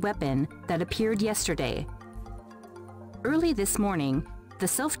humanoid weapon that appeared yesterday. Early this morning, the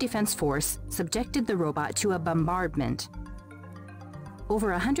Self-Defense Force subjected the robot to a bombardment.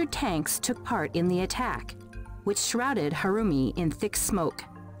 Over 100 tanks took part in the attack, which shrouded Harumi in thick smoke.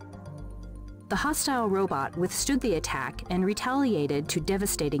 The hostile robot withstood the attack and retaliated to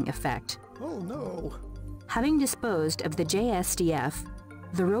devastating effect. Oh no. Having disposed of the JSDF,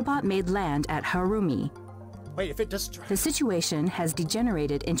 the robot made land at Harumi. Wait, if it just... The situation has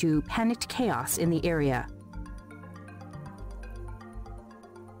degenerated into panicked chaos in the area.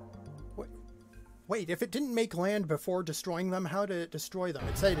 Wait, if it didn't make land before destroying them, how did it destroy them?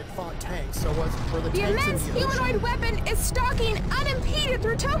 It said it fought tanks, so were the tanks in the ocean? The immense humanoid weapon is stalking unimpeded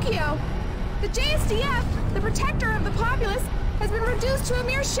through Tokyo. The JSDF, the protector of the populace, has been reduced to a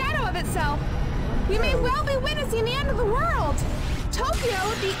mere shadow of itself. We may well be witnessing the end of the world.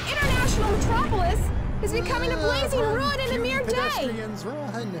 Tokyo, the international metropolis, is becoming a blazing ruin in a mere day. Pedestrians,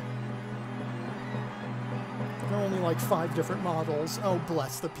 run! There are only like 5 different models. Oh,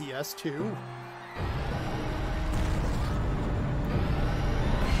 bless the PS2.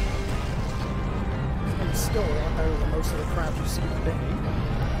 It's still a lot better than most of the crap you see today.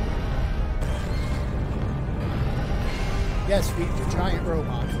 Yes, the giant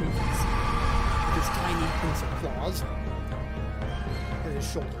robot with his tiny piece of claws.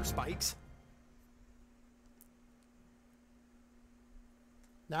 his shoulder spikes.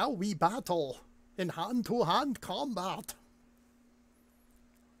 Now we battle in hand-to-hand combat.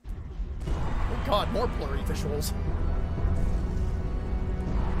 Oh god, more blurry visuals.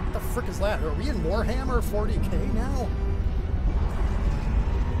 What the frick is that? Are we in Warhammer 40k now?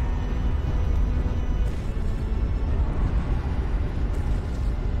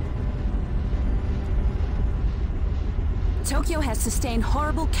 Tokyo has sustained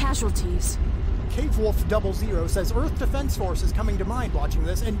horrible casualties. Cave Wolf 00 says Earth Defense Force is coming to mind watching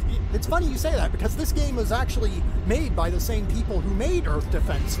this, and it's funny you say that because this game was actually made by the same people who made Earth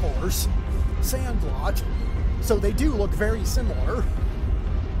Defense Force, Sandlot, so they do look very similar.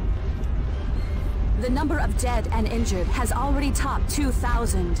 The number of dead and injured has already topped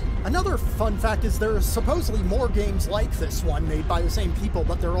 2,000. Another fun fact is there are supposedly more games like this one made by the same people,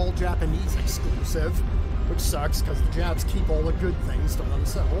 but they're all Japanese exclusive, which sucks because the Japs keep all the good things to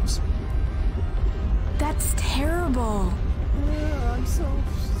themselves. That's terrible. Yeah, I'm so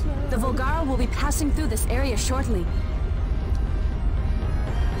sad. The Volgara will be passing through this area shortly.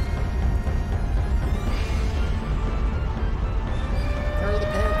 There are the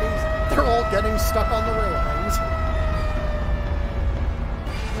panties. They're all getting stuck on the railings.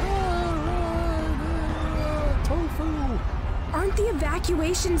 Tofu. Aren't the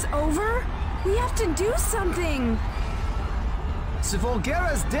evacuations over? We have to do something. The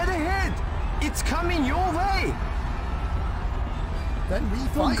Volgara's dead ahead. It's coming your way. Then we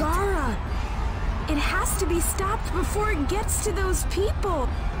fight. Volgara! It has to be stopped before it gets to those people.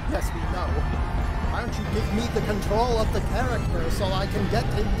 Yes, we know. Why don't you give me the control of the character so I can get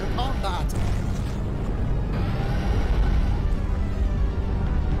into combat?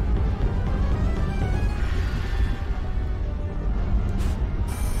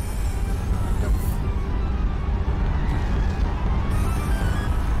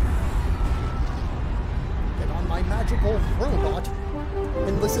 Get on my magical robot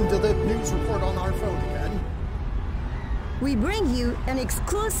and listen to the news report on our phone again. We bring you an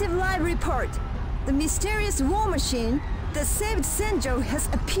exclusive live report. The mysterious war machine that saved Senjo has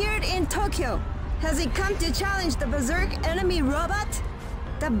appeared in Tokyo. Has it come to challenge the berserk enemy robot?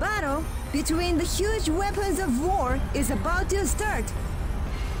 The battle between the huge weapons of war is about to start.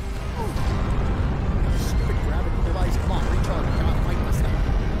 Stupid gravity device, come on, recharge. I gotta fight this thing.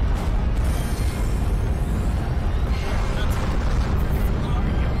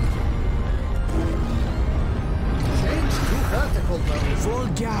 Change to vertical mode.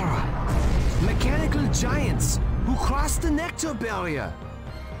 Volgara. Mechanical giants who cross the nectar barrier.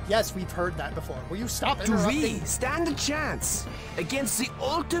 Yes, we've heard that before. Will you stop Do interrupting? we stand a chance against the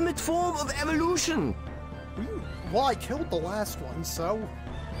ultimate form of evolution? Well, I killed the last one, so...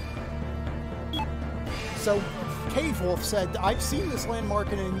 So, Cave Wolf said, I've seen this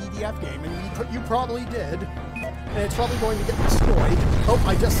landmark in an EDF game, and you probably did. And it's probably going to get destroyed. Oh,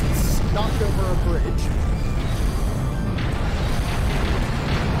 I just knocked over a bridge.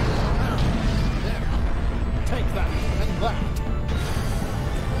 There. Take that, and that.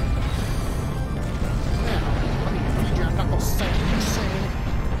 Now, let me feed your knuckle sing.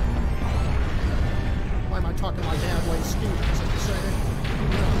 Why am I talking like Adway students?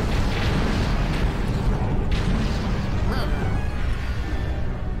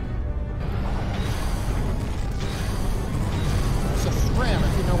 So scram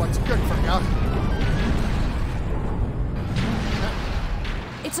if you know what's good for you.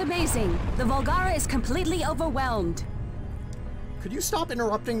 It's amazing. The Volgara is completely overwhelmed. Could you stop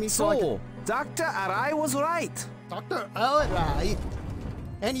interrupting me so I can... So, Dr. Arai was right. Dr. Arai.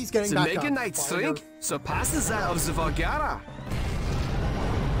 And he's getting The back Mega up. Knight strength surpasses that of the Volgara.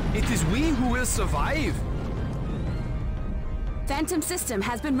 It is we who will survive. Phantom system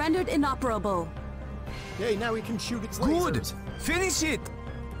has been rendered inoperable. Yay, now we can shoot its Good. lasers. Finish it.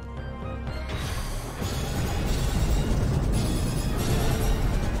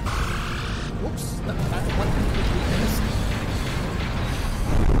 Whoops, that one completely missed.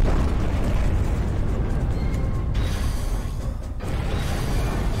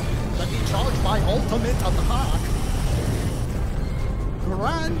 Let me charge my ultimate attack.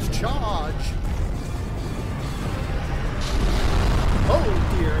 Grand charge.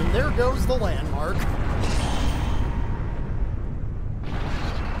 Oh dear, and there goes the landmark.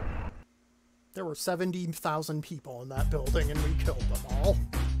 There were 70,000 people in that building and we killed them all.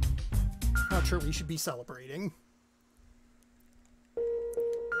 Not sure we should be celebrating.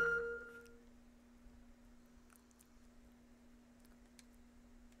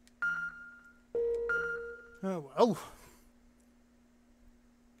 Oh well.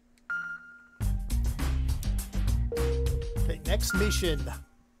 Okay, Next mission.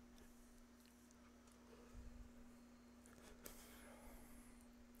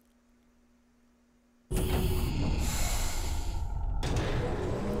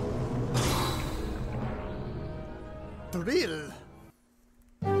 Drill.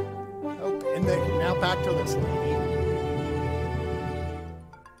 Oh, and then now back to this lady.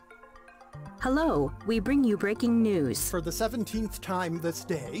 Hello, we bring you breaking news. For the 17th time this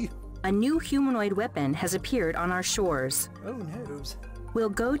day. A new humanoid weapon has appeared on our shores. Oh, noes. We'll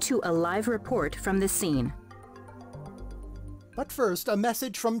go to a live report from the scene. But first, a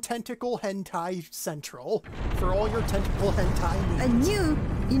message from Tentacle Hentai Central. For all your Tentacle Hentai needs. A new,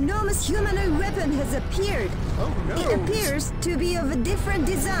 enormous humanoid weapon has appeared. Oh, no. It appears to be of a different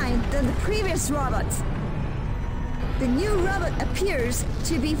design than the previous robots. The new robot appears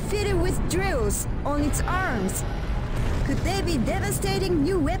to be fitted with drills on its arms. Could they be devastating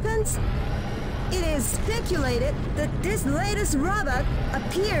new weapons? It is speculated that this latest robot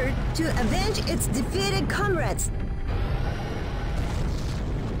appeared to avenge its defeated comrades.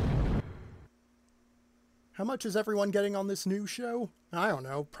 How much is everyone getting on this new show? I don't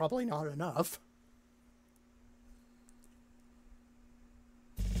know, probably not enough.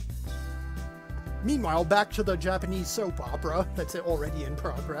 Meanwhile, back to the Japanese soap opera that's already in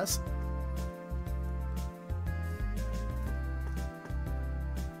progress.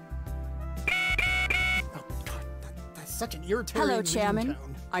 Oh god, that's such an irritating Hello, Chairman.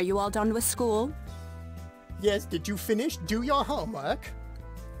 ringtone. Are you all done with school? Yes, did you finish? Do your homework?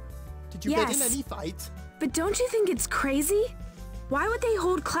 Did you get in Yes. any fights? But don't you think it's crazy? Why would they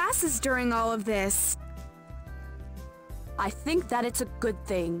hold classes during all of this? I think that it's a good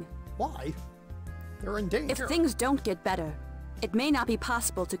thing. Why? They're in danger. If things don't get better, it may not be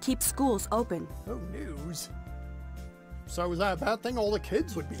possible to keep schools open. Oh, news. So is that a bad thing? All the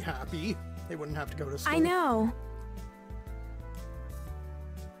kids would be happy. They wouldn't have to go to school. I know.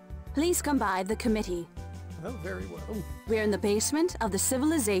 Please come by the committee. Oh, very well. We're in the basement of the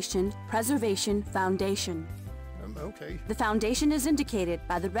Civilization Preservation Foundation. Okay. The foundation is indicated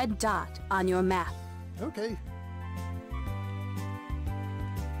by the red dot on your map. Okay.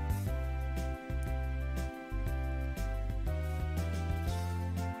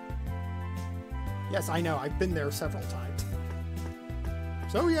 Yes, I know. I've been there several times.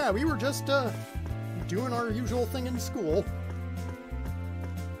 So yeah, we were just, doing our usual thing in school.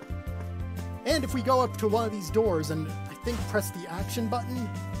 And if we go up to one of these doors and I think press the action button,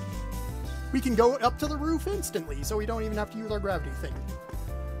 we can go up to the roof instantly, so we don't even have to use our gravity thing.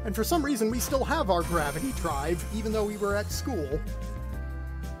 And for some reason, we still have our gravity drive, even though we were at school.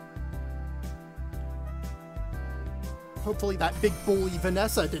 Hopefully that big bully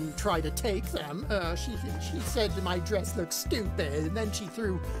Vanessa didn't try to take them. She said my dress looked stupid, and then she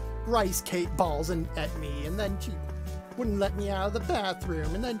threw rice cake balls at me, and then she wouldn't let me out of the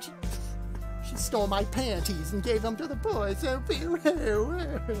bathroom, and then she stole my panties and gave them to the boys. So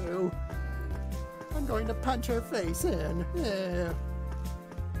boo-hoo. I'm going to punch her face in. Yeah.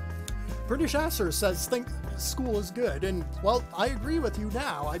 British Asser says think school is good, and well, I agree with you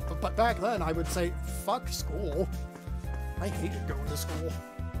now. But back then I would say fuck school. I hated going to school,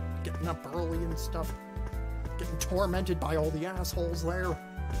 getting up early and stuff, getting tormented by all the assholes there.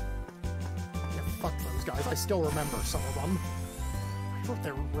 Yeah, fuck those guys. I still remember some of them. I hope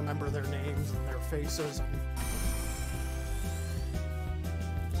they remember their names and their faces. And...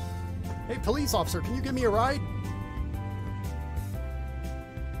 Hey, police officer, can you give me a ride?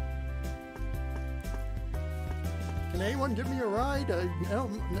 Can anyone give me a ride? No,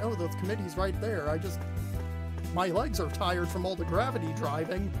 the committee's right there. My legs are tired from all the gravity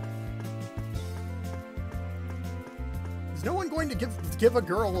driving. Is no one going to give a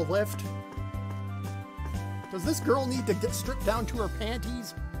girl a lift? Does this girl need to get stripped down to her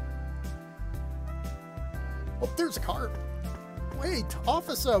panties? Oh, there's a car. Wait,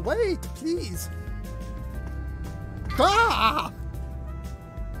 officer, wait, please. Ah!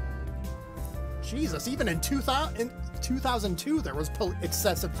 Jesus, even in 2002 there was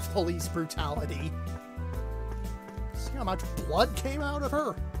excessive police brutality. See how much blood came out of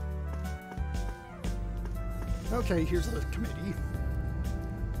her? Okay, here's the committee.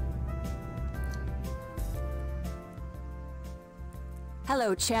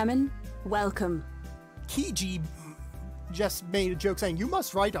 Hello, Chairman. Welcome. Kiji just made a joke saying, you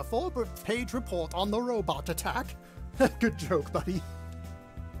must write a 4-page report on the robot attack. Good joke, buddy.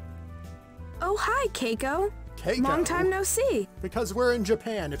 Oh, hi, Keiko. Keiko? Long time no see. Because we're in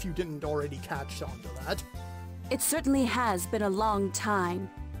Japan, if you didn't already catch on to that. It certainly has been a long time.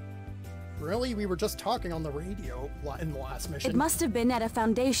 Really? We were just talking on the radio in the last mission. It must have been at a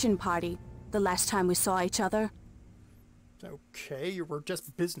foundation party, the last time we saw each other. Okay, we're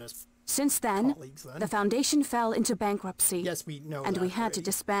just business Since then, colleagues then. the Foundation fell into bankruptcy. Yes, we know And that we had to already.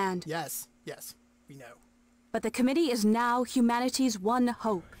 disband. Yes, yes, we know. But the committee is now humanity's one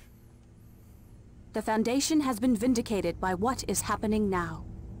hope. The Foundation has been vindicated by what is happening now.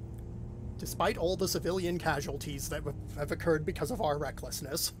 Despite all the civilian casualties that have occurred because of our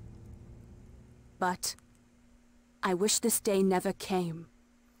recklessness. But I wish this day never came.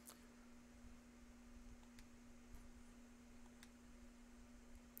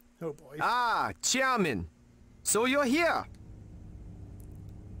 Oh boy. Ah, Chairman. So you're here.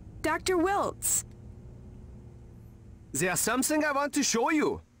 Dr. Wiltz, There's something I want to show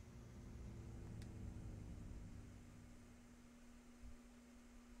you.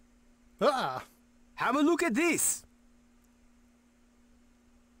 Ah! Have a look at this.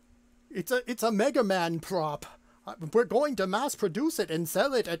 It's a Mega Man prop. We're going to mass produce it and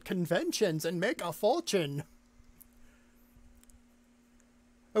sell it at conventions and make a fortune.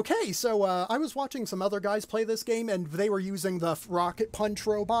 Okay, so I was watching some other guys play this game, and they were using the Rocket Punch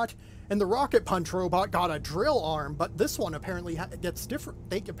robot, and the Rocket Punch robot got a drill arm, but this one apparently gets different.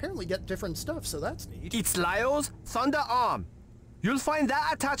 They apparently get different stuff, so that's neat. It's Lyle's Thunder Arm. You'll find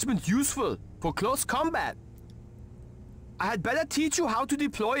that attachment useful for close combat. I had better teach you how to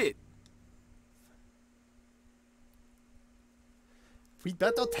deploy it. We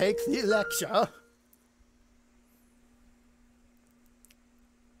better take the lecture.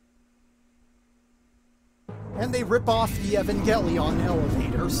 And they rip off the Evangelion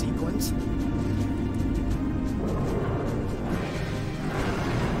elevator sequence.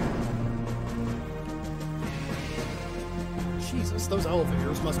 Jesus, those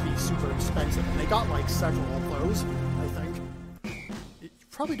elevators must be super expensive. And they got like several of those, I think. You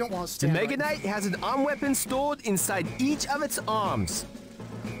probably don't want to The stand Mega Knight has an arm weapon stored inside each of its arms.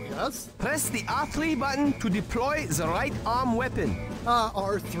 Yes? Press the R3 button to deploy the right arm weapon.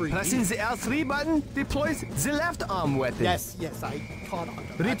 R3. Pressing the L3 button deploys the left arm weapon. Yes, I caught on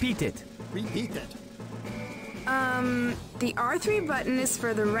to that. Repeat it. Repeat it. the R3 button is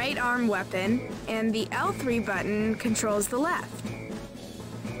for the right arm weapon, and the L3 button controls the left.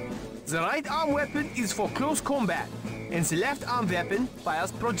 The right arm weapon is for close combat, and the left arm weapon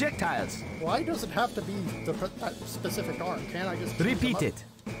fires projectiles. Why does it have to be that specific arm? Can't I just... Repeat it.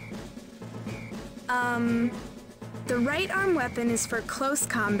 The right arm weapon is for close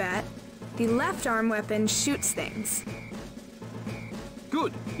combat. The left arm weapon shoots things.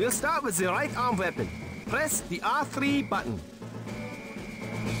 Good. We'll start with the right arm weapon. Press the R3 button.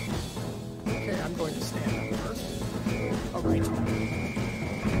 Okay, I'm going to stand up first. Alright.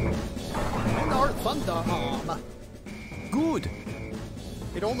 And our Thunder Arm. Good.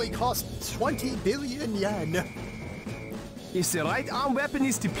 It only costs 20 billion yen. If the right arm weapon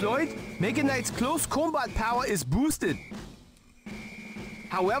is deployed, Mega Knight's close combat power is boosted.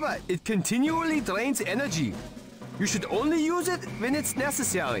 However, it continually drains energy. You should only use it when it's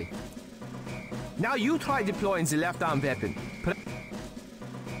necessary. Now you try deploying the left arm weapon.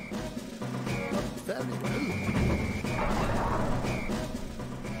 Very well.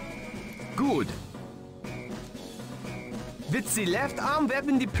 Good. With the left arm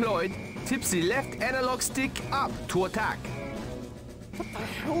weapon deployed, tip the left analog stick up to attack. What the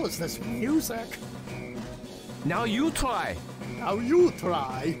hell is this music? Now you try. Now you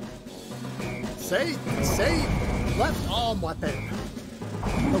try. Say left arm weapon.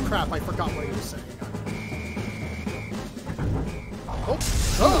 Oh crap, I forgot what he was saying.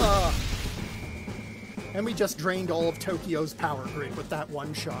 Oh, And we just drained all of Tokyo's power grid with that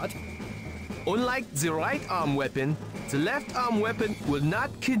one shot. Unlike the right arm weapon, the left arm weapon will not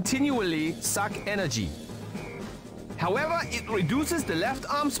continually suck energy. However, it reduces the left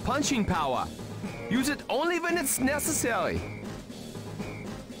arm's punching power. Use it only when it's necessary.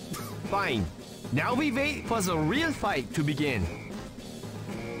 Fine. Now we wait for the real fight to begin.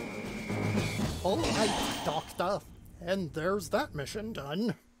 Alright, Doctor. And there's that mission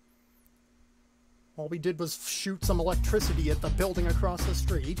done. All we did was shoot some electricity at the building across the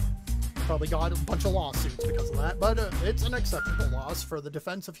street. Probably got a bunch of lawsuits because of that, but it's an acceptable loss for the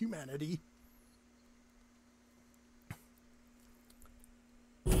defense of humanity.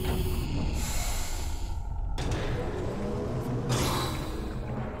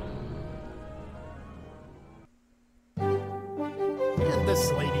 And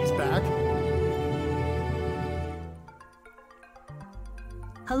this lady's back.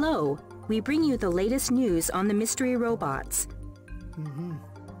 Hello, we bring you the latest news on the mystery robots.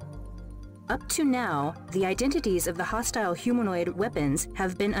 Up to now, the identities of the hostile humanoid weapons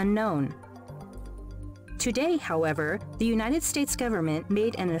have been unknown. Today, however, the United States government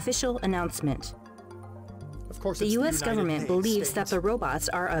made an official announcement. Of course, The it's US United government believes States. that the robots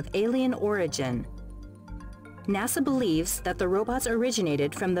are of alien origin. NASA believes that the robots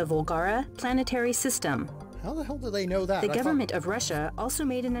originated from the Volgara planetary system. How the hell do they know that? The government of Russia also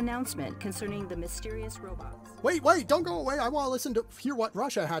made an announcement concerning the mysterious robots. Wait, don't go away. I want to hear what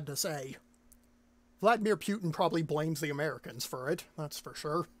Russia had to say. Vladimir Putin probably blames the Americans for it, that's for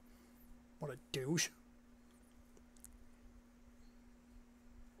sure. What a douche.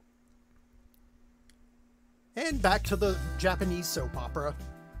 And back to the Japanese soap opera.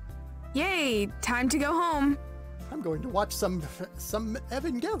 Yay, time to go home. I'm going to watch some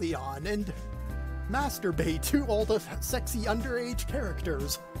Evangelion and masturbate to all the sexy underage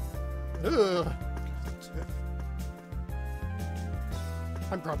characters. Ugh.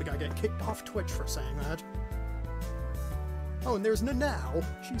 I'm probably gonna get kicked off Twitch for saying that. Oh, and there's Nanao.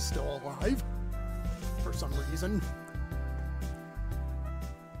 She's still alive. For some reason.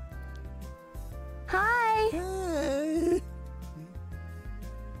 Hi! Hey!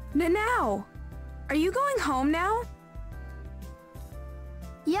 Nanao, are you going home now?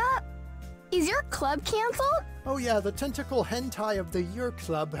 Yup. Is your club canceled? Oh yeah, the tentacle hentai of the Year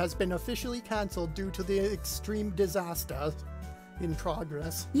Club has been officially cancelled due to the extreme disaster in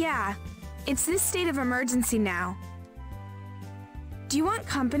progress. Yeah, it's this state of emergency now. Do you want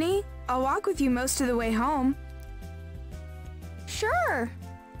company? I'll walk with you most of the way home. Sure.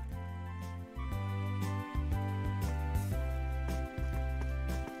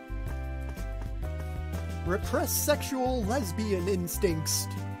 Repress sexual lesbian instincts.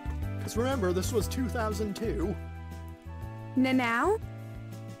 Because remember, this was 2002. Nanao?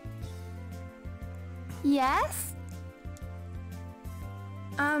 Yes?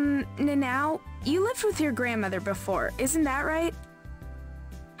 Nanao, you lived with your grandmother before, isn't that right?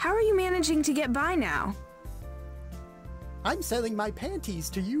 How are you managing to get by now? I'm selling my panties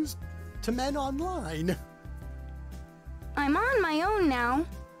to use to men online. I'm on my own now.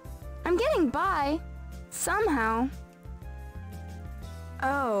 I'm getting by. Somehow.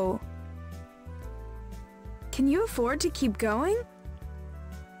 Oh. Can you afford to keep going?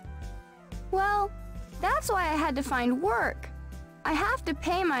 Well, that's why I had to find work. I have to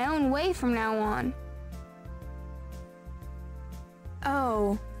pay my own way from now on.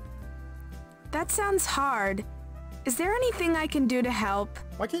 Oh. That sounds hard. Is there anything I can do to help?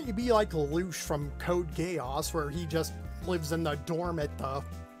 Why can't you be like Lelouch from Code Geass, where he just lives in the dorm at the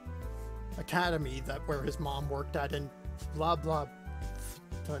academy where his mom worked at and blah blah.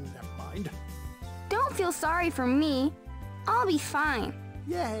 Never mind. Don't feel sorry for me. I'll be fine.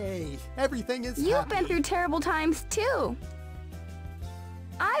 Yay! Everything is You've happy. been through terrible times too.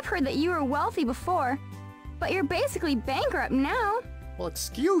 I've heard that you were wealthy before, but you're basically bankrupt now. Well,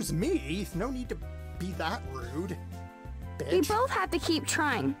 excuse me. No need to be that rude, bitch. We both have to keep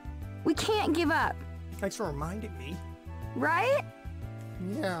trying. We can't give up. Thanks for reminding me. Right?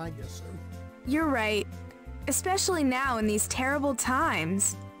 Yeah, I guess so. You're right. Especially now in these terrible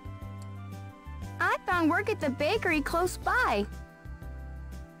times. I found work at the bakery close by.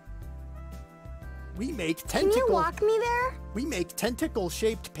 We make Can you walk me there? We make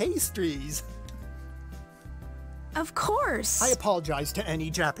tentacle-shaped pastries. Of course. I apologize to any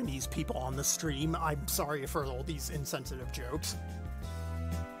Japanese people on the stream. I'm sorry for all these insensitive jokes.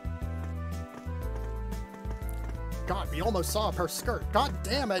 God, we almost saw her skirt. God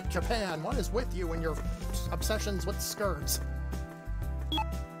damn it, Japan. What is with you and your obsessions with skirts?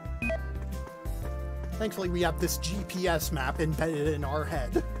 Thankfully, we have this GPS map embedded in our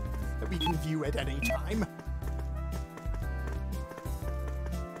head that we can view at any time.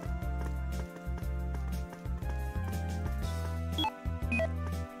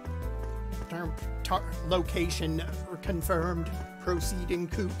 Location confirmed. Proceeding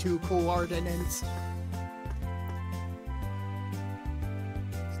to coordinates.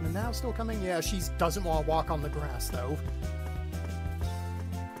 Is Nanao still coming? Yeah, she doesn't want to walk on the grass, though.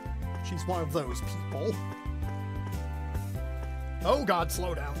 She's one of those people. Oh god,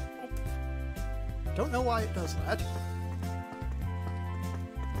 slow down. Don't know why it does that.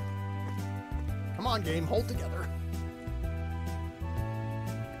 Come on, game, hold together.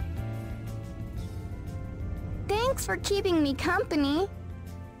 Thanks for keeping me company.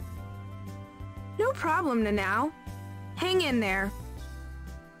 No problem, Nanao. Hang in there.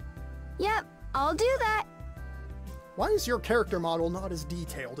 Yep, I'll do that. Why is your character model not as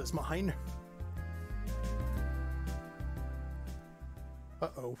detailed as mine?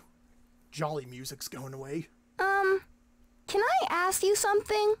 Uh-oh. Jolly music's going away. Can I ask you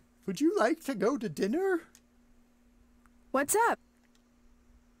something? Would you like to go to dinner? What's up?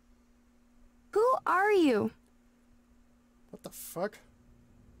 Who are you? What the fuck?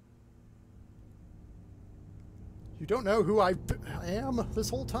 You don't know who I am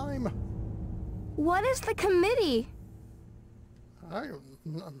this whole time? What is the committee? I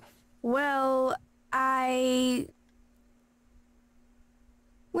don't. Well,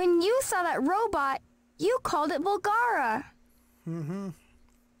 When you saw that robot, you called it Volgara. Mm-hmm.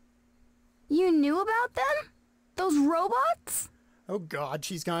 You knew about them? Those robots? Oh God,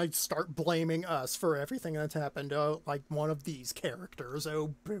 she's gonna start blaming us for everything that's happened. Oh, like one of these characters.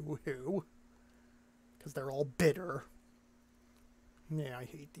 Oh, boo-hoo. Because they're all bitter. Yeah, I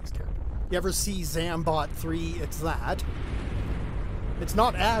hate these characters. You ever see Zambot 3? It's that. It's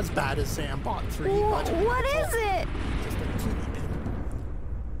not as bad as Zambot 3, but... What is it? Just a teeny bit.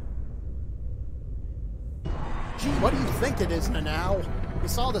 Gee, what do you think it is, Nanao? We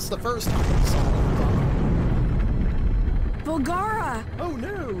saw this the first time we saw it. Volgara! Oh,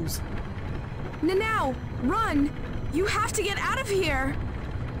 noes! Nanao, run! You have to get out of here!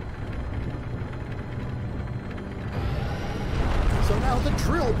 So now the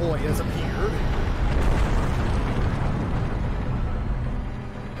drill boy has appeared.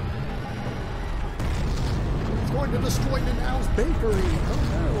 He's going to destroy Nanao's bakery. Oh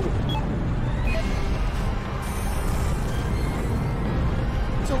no.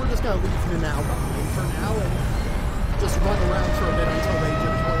 So we're just going to leave Nanao behind for now and just run around for a bit until they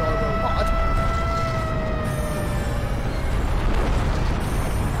deploy our robot.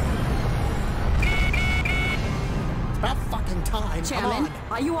 It's about fucking time. Chairman, Come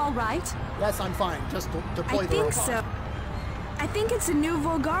on. are you all right? Yes, I'm fine. Just deploy I the robot. think so. I think it's a new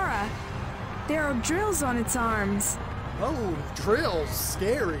Volgara. There are drills on its arms. Oh, drills.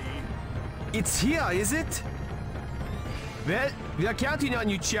 Scary. It's here, is it? Well, we are counting on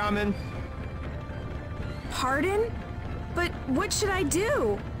you, Chairman. Pardon? But what should I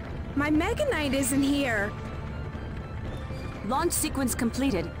do? My Mega Knight isn't here. Launch sequence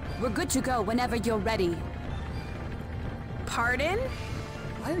completed. We're good to go whenever you're ready. Pardon?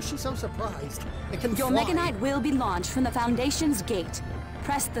 Why is she so surprised? It can Your fly. Mega Knight will be launched from the Foundation's gate.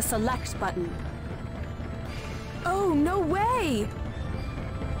 Press the select button. Oh, no way!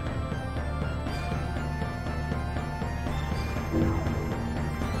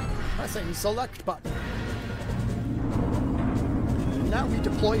 Pressing select button. Now we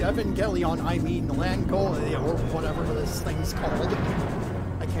deploy Evangelion, I mean Langolia, or whatever this thing's called.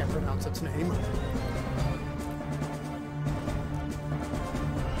 I can't pronounce its name.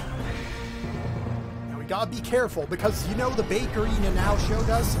 Now we gotta be careful, because you know the bakery Nanao showed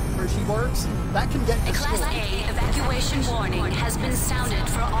us, where she works? That can get A destroyed. Class A evacuation warning has been sounded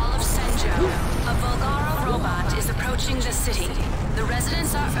for all of Senjo. A Volgara robot is approaching the city. The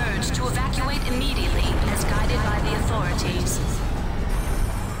residents are urged to evacuate immediately, as guided by the authorities.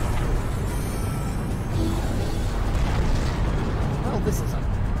 Well, this is a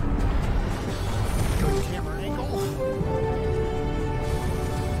good camera angle.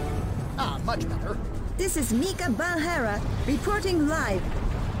 Ah, much better. This is Mika Banhara reporting live.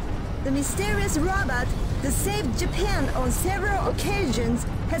 The mysterious robot that saved Japan on several occasions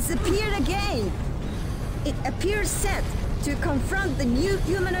has appeared again. It appears set to confront the new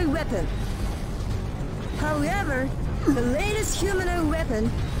humanoid weapon. However, the latest humanoid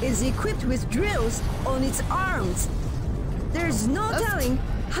weapon is equipped with drills on its arms. There's no telling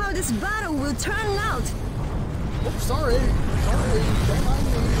how this battle will turn out. Oh, sorry. Sorry. Don't mind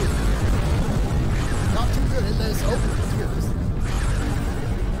me. Not too good at this. Oh, here's.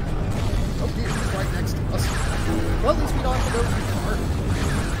 Oh dear, it's right next to us. Well, at least we don't have to go too far.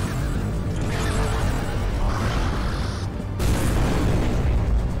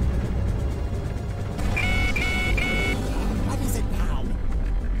 What is it now?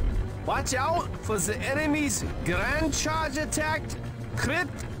 Watch out for the enemy's grand charge attack,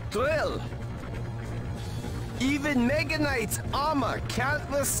 crypt drill. Even Mega Knight's armor can't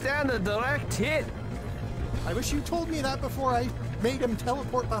withstand a direct hit. I wish you told me that before I made him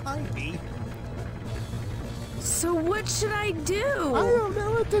teleport behind me. So what should I do? I don't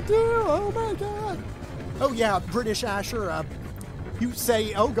know what to do. Oh my god. Oh yeah, British Asher, you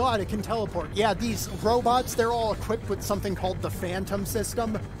say, oh god, it can teleport. Yeah, these robots, they're all equipped with something called the Phantom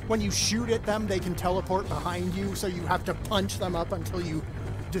System. When you shoot at them, they can teleport behind you, so you have to punch them up until you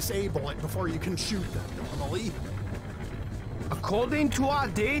disable it before you can shoot them normally. According to our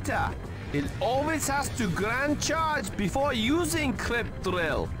data, it always has to grand charge before using crypt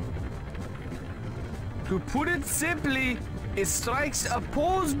drill. To put it simply, it strikes a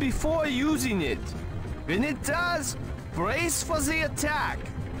pose before using it. When it does, brace for the attack.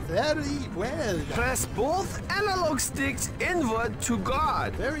 Very well. Press both analog sticks inward to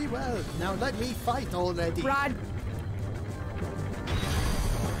guard. Very well. Now let me fight already. Rod,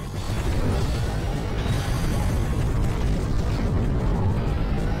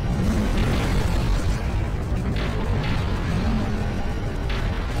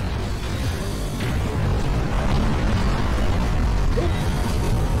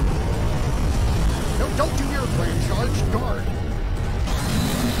 guard.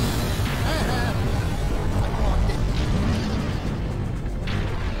 I blocked it.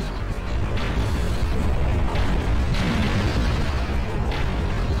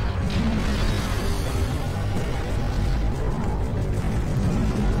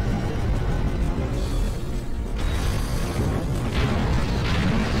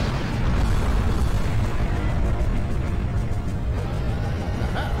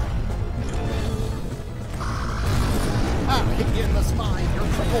 Hit you in the spine. You're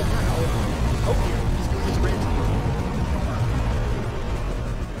crippled now. Oh, he's doing his range.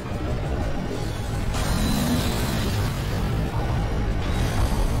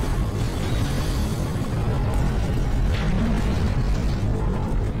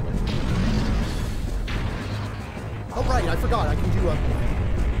 Oh, right, I forgot. I can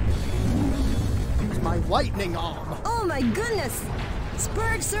use my lightning arm. Oh my goodness!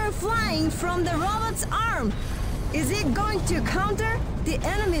 Sparks are flying from the robot's arm! Is it going to counter the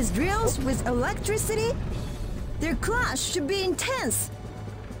enemy's drills with electricity? Their clash should be intense!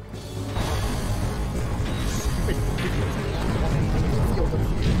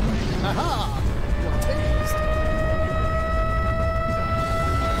 Aha! You're tased.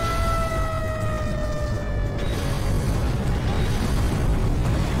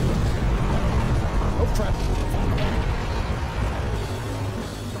 Oh, trap.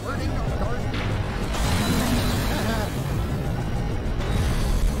 Guarding, guarding.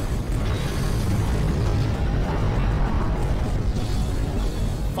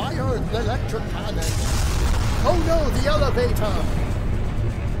 Fire the electric cannon. Oh no, the elevator!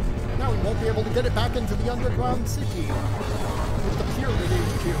 Now we won't be able to get it back into the underground city. With the pyramid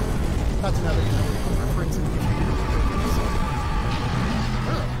HQ. That's another reference in the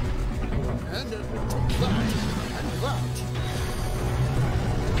And take that. And that.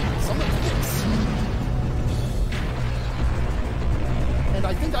 Some of this. And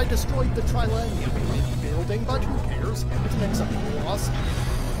I think I destroyed the Trilanium building, but who cares? It's an acceptable loss.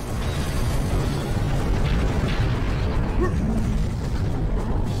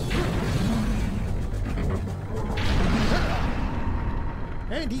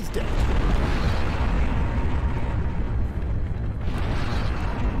 And he's dead.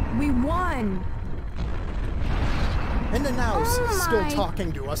 We won! And the Now's Oh still my.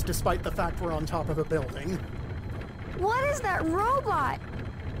 talking to us despite the fact we're on top of a building. What is that robot?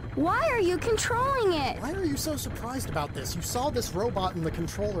 Why are you controlling it? Why are you so surprised about this? You saw this robot in the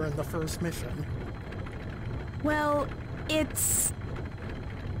controller in the first mission. Well, it's...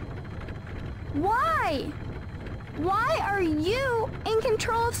 Why? Why are you in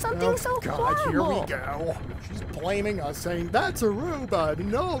control of something Oh so God, horrible? here we go. She's blaming us, saying, that's a robot,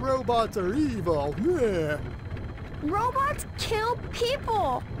 and all robots are evil. Meh. Robots kill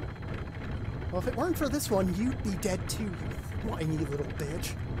people. Well, if it weren't for this one, you'd be dead too, you whiny little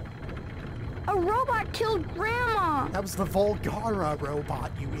bitch. A robot killed Grandma. That was the Volgara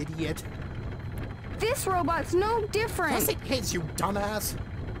robot, you idiot. This robot's no different. Yes, it is, you dumbass.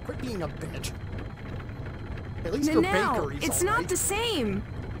 Quit being a bitch. At least your Now, bakery's it's all not right. the same!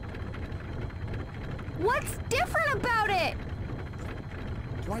 What's different about it?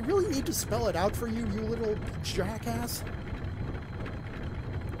 Do I really need to spell it out for you, you little jackass?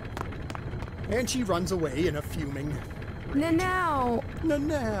 And she runs away in a fuming... Now, No,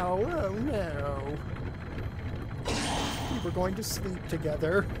 no, oh no. We were going to sleep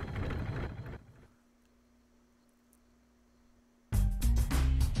together.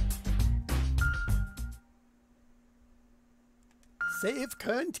 Save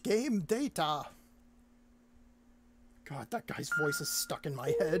current game data. God, that guy's voice is stuck in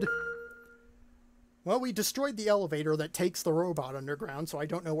my head. Well, we destroyed the elevator that takes the robot underground, so I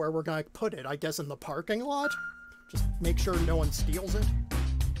don't know where we're gonna put it. I guess in the parking lot? Just make sure no one steals it.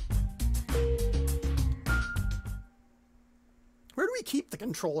 Where do we keep the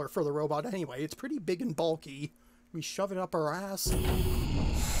controller for the robot anyway? It's pretty big and bulky. We shove it up our ass.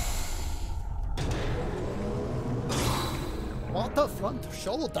 Waterfront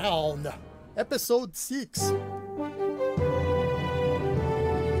Showdown, Episode 6.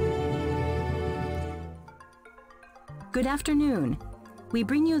 Good afternoon. We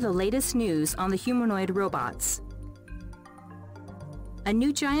bring you the latest news on the humanoid robots. A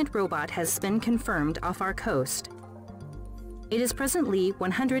new giant robot has been confirmed off our coast. It is presently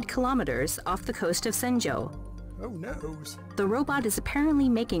 100 kilometers off the coast of Senjo. Oh noes. The robot is apparently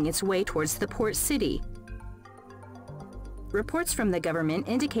making its way towards the port city. Reports from the government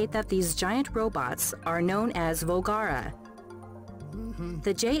indicate that these giant robots are known as Volgara.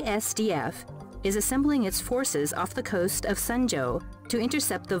 The JSDF is assembling its forces off the coast of Senjo to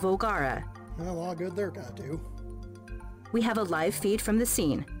intercept the Volgara. Well, all good they're gonna do. We have a live feed from the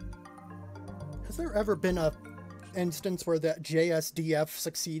scene. Has there ever been a instance where the JSDF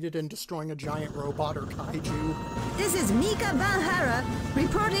succeeded in destroying a giant robot or kaiju? This is Mika Van Hara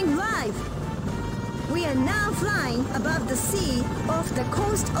reporting live. We are now flying above the sea off the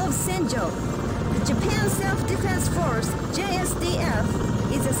coast of Senjo. The Japan Self-Defense Force,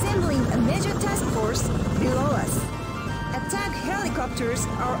 JSDF, is assembling a major task force below us. Attack helicopters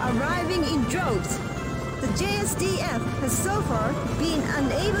are arriving in droves. The JSDF has so far been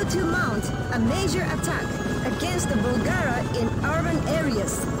unable to mount a major attack against the Bulgara in urban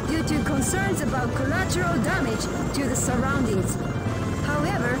areas due to concerns about collateral damage to the surroundings.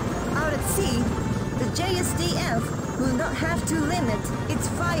 However, out at sea, the JSDF will not have to limit its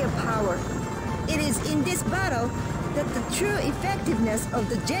firepower. It is in this battle that the true effectiveness of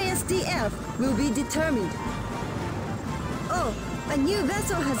the JSDF will be determined. Oh, a new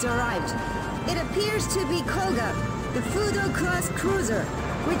vessel has arrived. It appears to be Koga, the Fudo-class cruiser,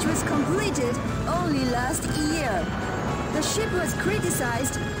 which was completed only last year. The ship was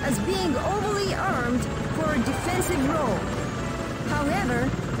criticized as being overly armed for a defensive role. However,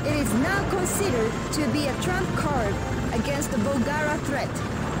 it is now considered to be a trump card against the Bulgara threat.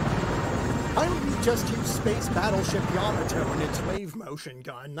 Why don't we just use Space Battleship Yamato and its wave motion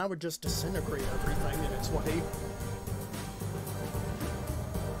gun? That would just disintegrate everything in its way.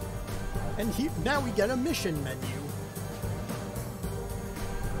 And now we get a mission menu.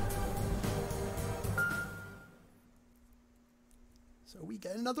 So we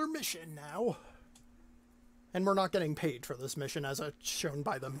get another mission now. And we're not getting paid for this mission as shown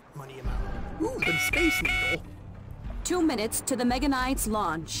by the money amount. Ooh, the Space Needle. 2 minutes to the Mega Knight's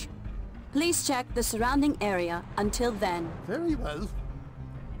launch. Please check the surrounding area until then. Very well.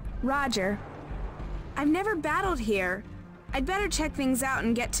 Roger. I've never battled here. I'd better check things out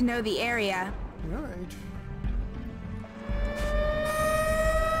and get to know the area. All right.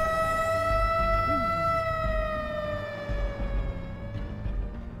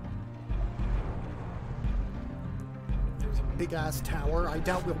 There's a big-ass tower. I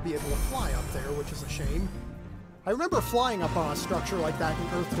doubt we'll be able to fly up there, which is a shame. I remember flying up on a structure like that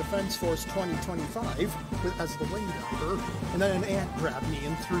in Earth Defense Force 2025 as the wing diver, and then an ant grabbed me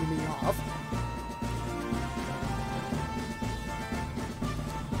and threw me off.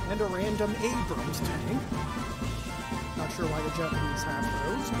 And a random Abrams tank. Not sure why the Japanese have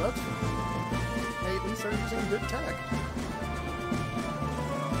those, but hey, at least they're using good tech.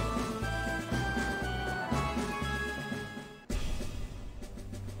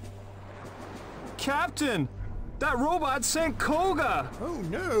 Captain! That robot sank Koga! Oh,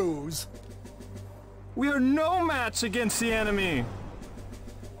 noes! We are no match against the enemy!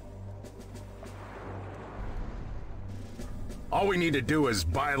 All we need to do is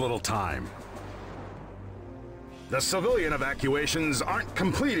buy a little time. The civilian evacuations aren't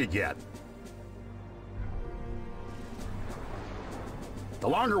completed yet. The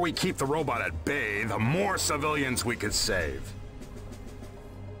longer we keep the robot at bay, the more civilians we could save.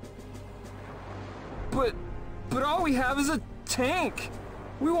 But all we have is a tank!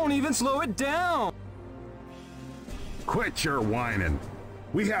 We won't even slow it down! Quit your whining.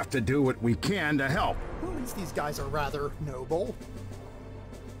 We have to do what we can to help. Well, at least these guys are rather noble.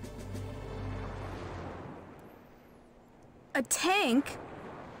 A tank?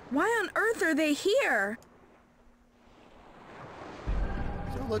 Why on earth are they here?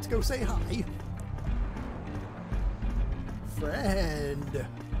 So let's go say hi. Friend.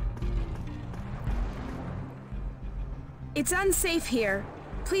 It's unsafe here.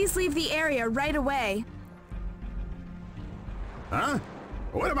 Please leave the area right away. Huh?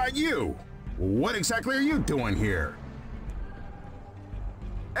 What about you? What exactly are you doing here?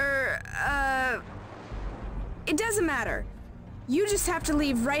 It doesn't matter. You just have to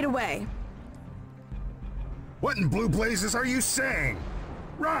leave right away. What in blue blazes are you saying?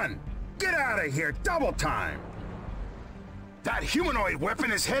 Run! Get out of here! Double time! That humanoid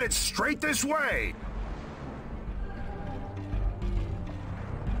weapon is headed straight this way!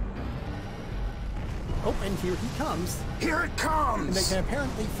 Oh, and here he comes. Here it comes! And they can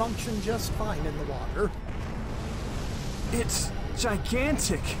apparently function just fine in the water. It's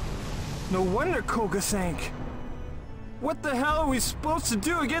gigantic! No wonder Koga sank! What the hell are we supposed to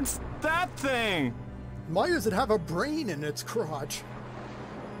do against that thing? Why does it have a brain in its crotch?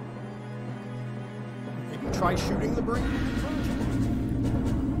 Maybe try shooting the brain in the crotch?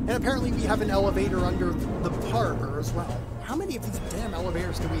 And apparently we have an elevator under the harbor as well. How many of these damn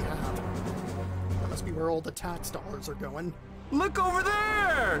elevators do we have? That must be where all the tax dollars are going. Look over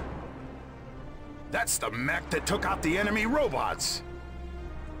there! That's the mech that took out the enemy robots!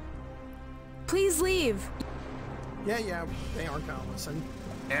 Please leave. Yeah, they aren't gonna listen.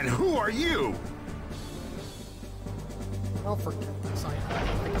 And who are you? I'll forget this. I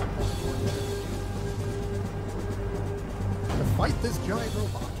think I'm to fight this giant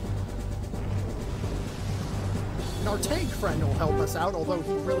robot. And our tank friend will help us out, although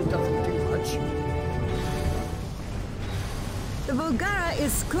he really doesn't do much. The Volgara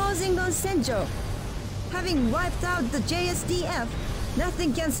is closing on Senjo. Having wiped out the JSDF,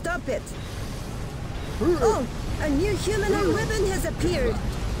 nothing can stop it. Oh, a new humanoid weapon has appeared.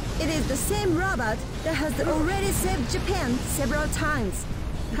 It is the same robot that has already saved Japan several times.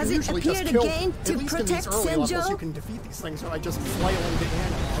 Has it appeared again to protect Senjo? Levels, you can defeat these things by just flailing the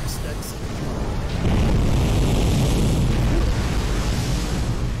analog sticks.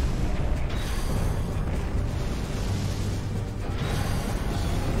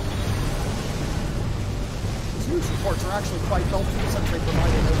 These news reports are actually quite helpful since they provide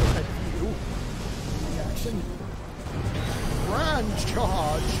an overhead view. Reaction. Grand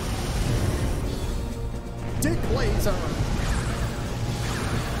charge. Dick laser.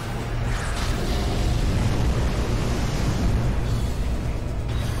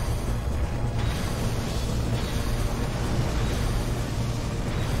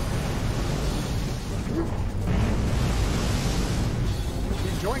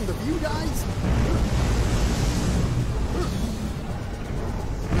 Enjoying the view, guys?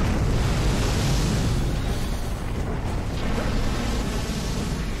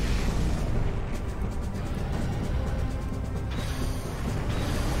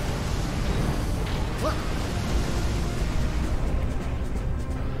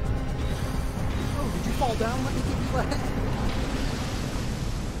 Down, let me give you a hand.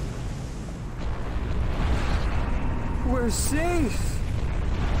 We're safe.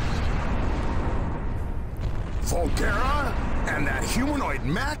 Volgara? And that humanoid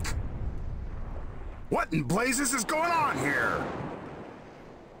mech? What in blazes is going on here?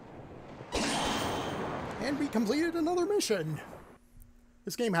 And we completed another mission.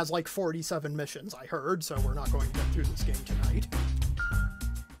 This game has like 47 missions, I heard, so we're not going to get through this game tonight.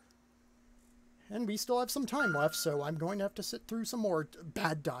 And we still have some time left, so I'm going to have to sit through some more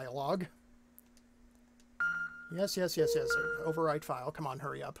bad dialogue. Yes. Overwrite file. Come on,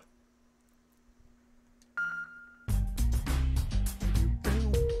 hurry up.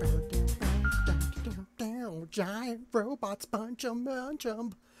 Giant robots punch 'em.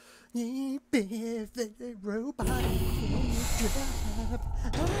 Robot.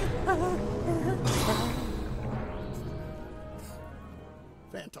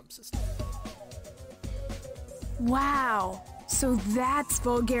 Phantom system. Wow, so that's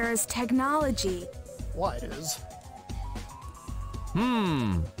Volgara's technology. What is?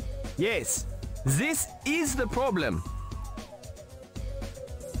 Yes, this is the problem.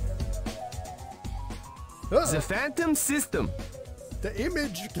 The Phantom system. The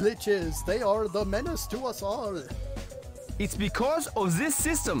image glitches, they are the menace to us all. It's because of this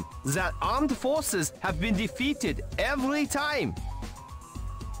system that armed forces have been defeated every time.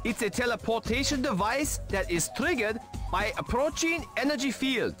 It's a teleportation device that is triggered by approaching energy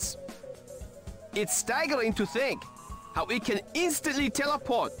fields. It's staggering to think how it can instantly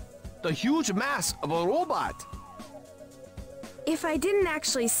teleport the huge mass of a robot. If I didn't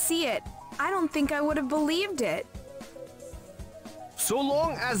actually see it, I don't think I would have believed it. So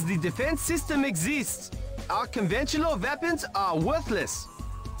long as the defense system exists, our conventional weapons are worthless.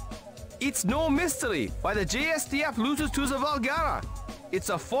 It's no mystery why the JSDF loses to the Volgara. It's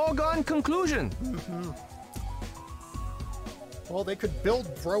a foregone conclusion. Well, they could build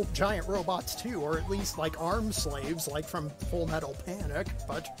giant robots too, or at least like arm slaves, like from Full Metal Panic,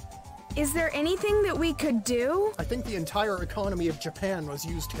 but... Is there anything that we could do? I think the entire economy of Japan was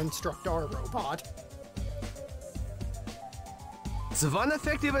used to construct our robot. The one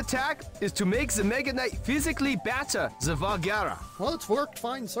effective attack is to make the Mega Knight physically batter the Volgara. Well, it's worked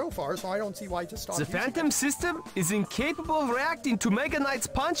fine so far, so I don't see why to stop The using Phantom it. system is incapable of reacting to Mega Knight's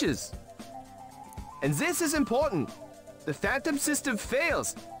punches. And this is important. The Phantom system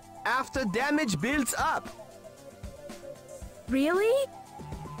fails after damage builds up. Really?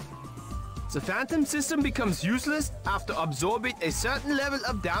 The Phantom system becomes useless after absorbing a certain level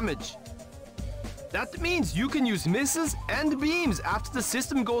of damage. That means you can use missiles and beams after the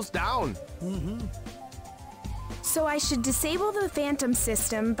system goes down. So I should disable the Phantom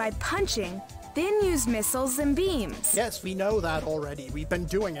system by punching, then use missiles and beams. Yes, we know that already. We've been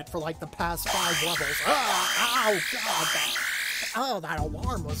doing it for like the past 5 levels. Ow, God. That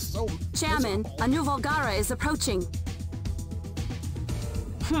alarm was so Chairman, miserable. a new Volgara is approaching.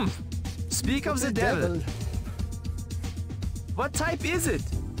 Speak of the devil. What type is it?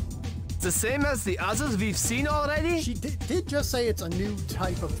 the same as the others we've seen already? She did just say it's a new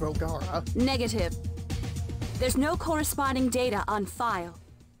type of Volgara. Negative. There's no corresponding data on file.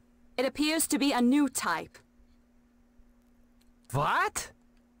 It appears to be a new type. What?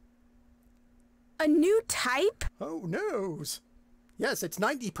 A new type? Oh, nose. Yes, it's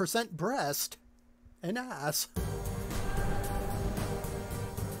 90% breast and ass.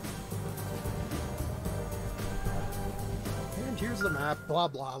 And here's the map, blah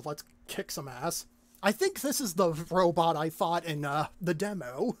blah, let's kick some ass. I think this is the robot I fought in the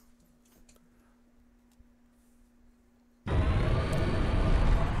demo. This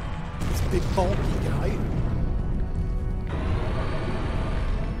big bulky guy.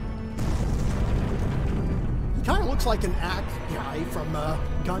 He kind of looks like an Ack guy from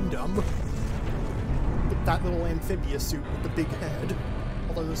Gundam. That little amphibious suit with the big head.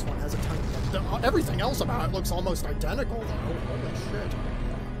 Although this one has a tiny head. Everything else about it looks almost identical, though. Holy shit.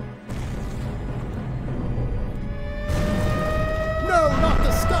 No, not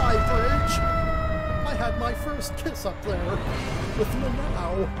the Sky Bridge! I had my first kiss up there with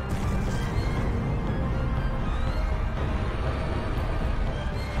Manao.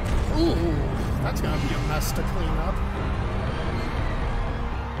 Ooh, that's gonna be a mess to clean up.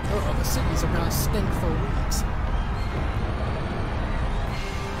 Oh, the cities are gonna stink for weeks.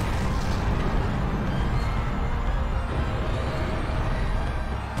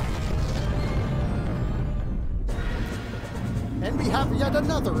 And we have yet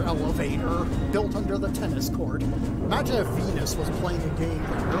another elevator built under the tennis court. Imagine if Venus was playing a game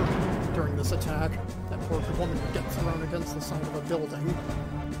there during this attack. That poor woman would get thrown against the side of a building.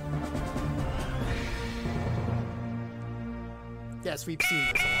 Yes, we've seen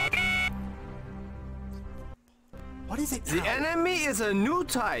this a lot. What is it now? The enemy is a new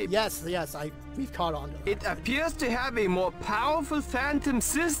type. Yes, we've caught on to that. It appears to have a more powerful phantom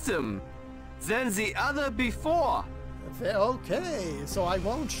system than the other before. Okay, so I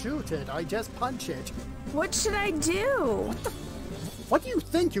won't shoot it, I just punch it. What should I do? What do you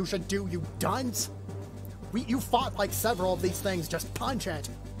think you should do, you dunce? You fought like several of these things, just punch it.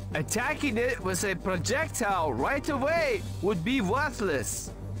 Attacking it with a projectile right away would be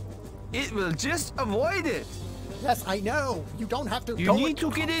worthless. It will just avoid it. Yes, I know. You don't have to. You need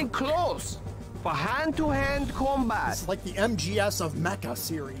to get in close for hand-to-hand combat. It's like the MGS of Mecha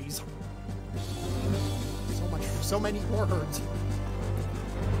series. So many words.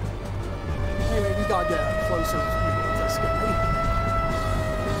 Anyway, we gotta get a closer view of this guy.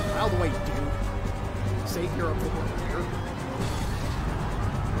 Out of the way, dude. Savior of the world here.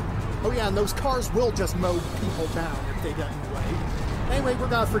 Oh yeah, and those cars will just mow people down if they get in the way. Anyway, we're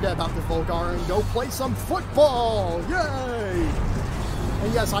gonna forget about the Volgara and go play some football! Yay!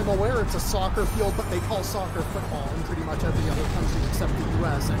 And yes, I'm aware it's a soccer field, but they call soccer football in pretty much every other country except the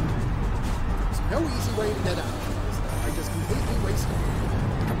US, and there's no easy way to get out. I just completely wasted it.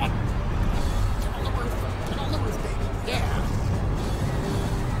 Come on. Get on the roof. Get on the roof, baby. Yeah.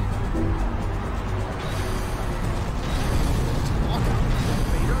 Walk out the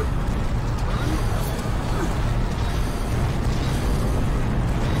elevator.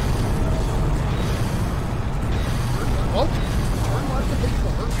 Turn left. Turn left a big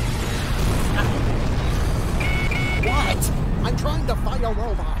more. What? I'm trying to fight a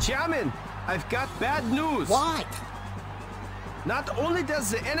robot. Chairman, I've got bad news. What? Not only does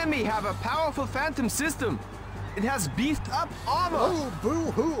the enemy have a powerful phantom system, it has beefed up armor. Oh,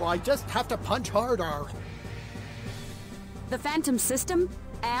 boo-hoo. I just have to punch harder. The phantom system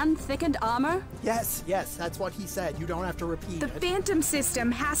and thickened armor? Yes, that's what he said. You don't have to repeat The it. phantom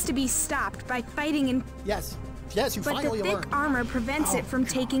system has to be stopped by fighting in... Yes, you but finally the thick learned. armor prevents it from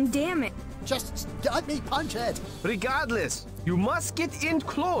taking damage. Just let me punch it. Regardless, you must get in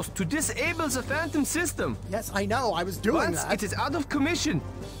close to disable the phantom system. Yes, I know. I was doing Once that. it is out of commission,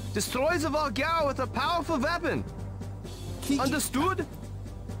 destroy the Volgara with a powerful weapon. Understood?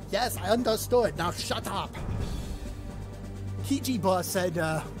 Yes, I understood. Now shut up. Kijiba said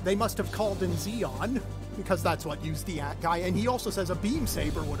they must have called in Xeon, because that's what used the Ack guy, and he also says a beam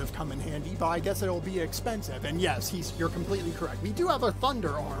saber would have come in handy, but I guess it'll be expensive. And yes, you're completely correct. We do have a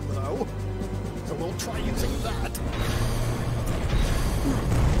thunder arm, though, so we'll try using that.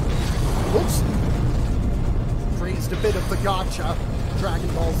 Oops. Raised a bit of the gotcha. Dragon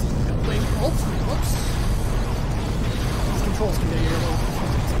Ball Z building. Oops. These controls can be a little...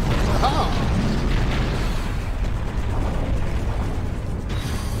 Aha!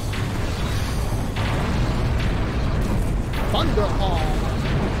 Thunderhawk!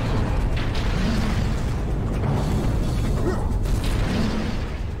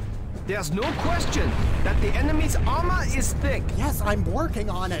 There's no question that the enemy's armor is thick. Yes, I'm working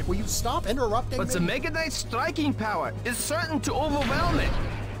on it. Will you stop interrupting But me? the Mega Knight's striking power is certain to overwhelm it.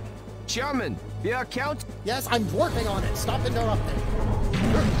 Chairman, we are counting. Yes, I'm working on it. Stop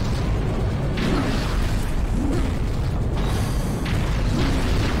interrupting.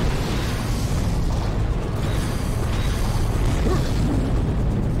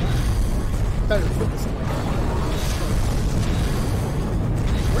 Better put this away.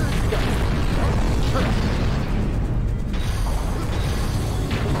 Where did you go?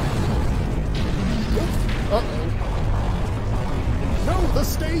 Uh-oh. No, the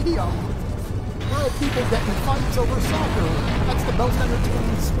stadium! Where are people getting fights over soccer? That's the most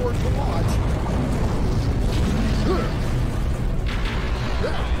entertaining sport to watch.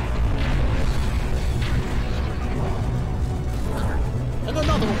 And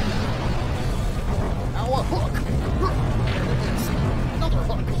another one. Now a hook. Another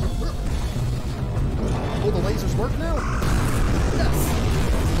hook. Will the lasers work now? Yes.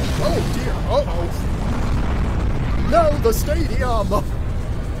 Oh dear. Uh-oh. No, the stadium!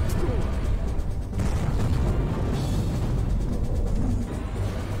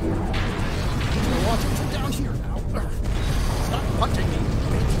 Washington down here now. Stop punching me.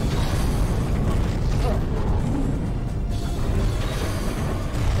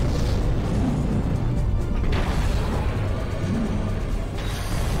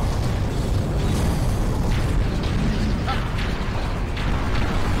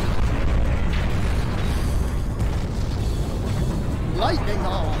 Lightning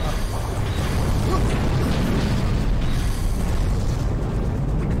on!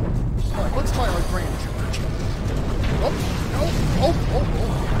 Alright, let's try our grand charge. Oh, no,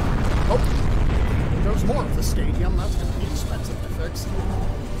 oh. There's more of the stadium. That's going to be expensive to fix.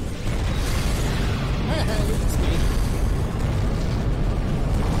 Hey, it's me.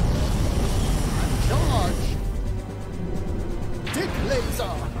 Charge! Dick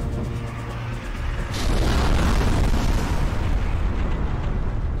laser!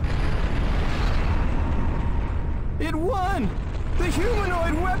 It won! The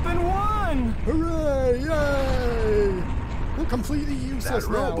humanoid weapon won! Hooray! Yay! We're completely useless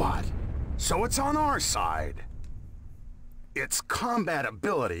That now. robot. So it's on our side. Its combat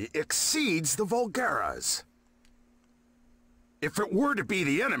ability exceeds the Vulgara's. If it were to be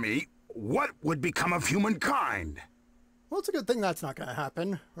the enemy, what would become of humankind? Well, it's a good thing that's not going to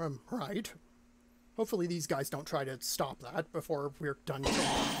happen. Right. Hopefully these guys don't try to stop that before we're done killing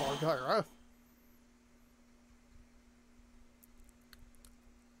Vulgara.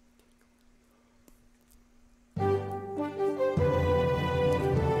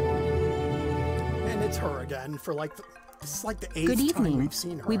 And it's her again for like it's like the 8th Good time evening. we've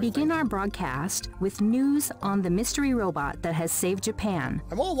seen her. We I begin think. our broadcast with news on the mystery robot that has saved Japan.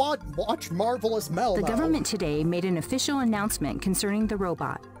 And we'll watch Marvelous Mel The now. government today made an official announcement concerning the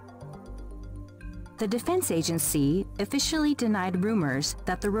robot. The defense agency officially denied rumors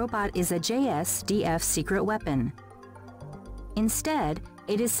that the robot is a JSDF secret weapon. Instead,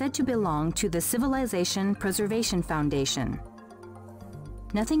 it is said to belong to the Civilization Preservation Foundation.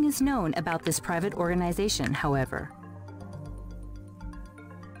 Nothing is known about this private organization, however.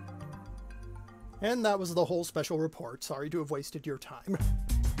 And that was the whole special report. Sorry to have wasted your time.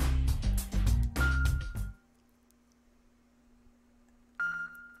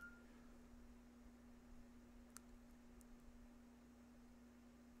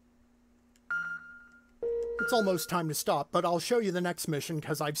 It's almost time to stop, but I'll show you the next mission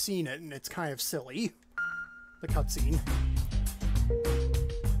because I've seen it and it's kind of silly. The cutscene.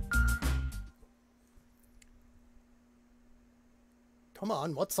 Come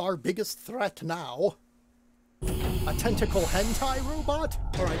on, what's our biggest threat now? A tentacle hentai robot?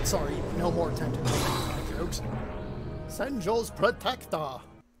 Alright, sorry, no more tentacle hentai jokes. Senjo's Protector.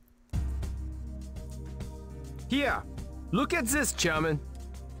 Here, look at this, Chairman.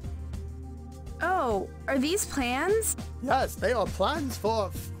 Oh, are these plans? Yes, they are plans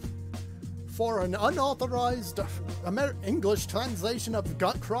for an unauthorized English translation of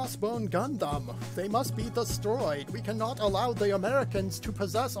Crossbone Gundam. They must be destroyed. We cannot allow the Americans to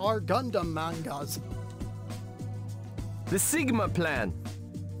possess our Gundam mangas. The Sigma plan.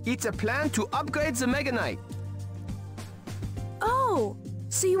 It's a plan to upgrade the Mega Knight. Oh,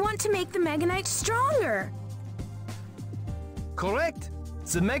 so you want to make the Mega Knight stronger? Correct.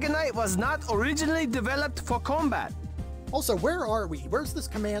 The Mega Knight was not originally developed for combat. Also, where are we? Where's this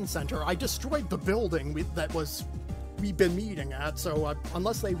command center? I destroyed the building we've been meeting at, so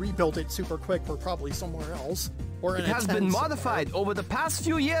unless they rebuilt it super quick, we're probably somewhere else. Or in It has been modified over the past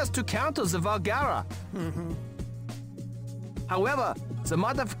few years to counter the Vulgara. However, The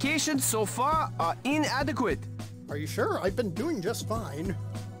modifications so far are inadequate. Are you sure? I've been doing just fine.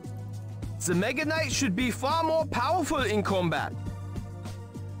 The Mega Knight should be far more powerful in combat.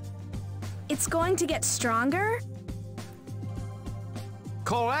 It's going to get stronger?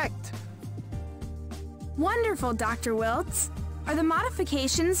 Correct. Wonderful, Dr. Wiltz. Are the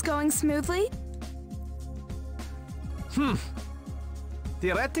modifications going smoothly?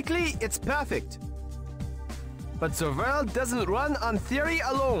 Theoretically, it's perfect. But the world doesn't run on theory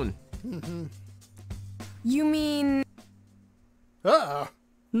alone. You mean...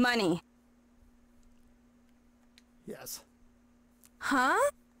 Money. Yes. Huh?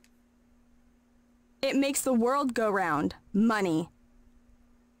 It makes the world go round. Money.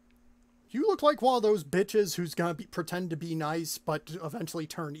 You look like one of those bitches who's gonna pretend to be nice, but eventually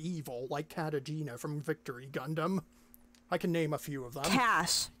turn evil, like Katagina from Victory Gundam. I can name a few of them.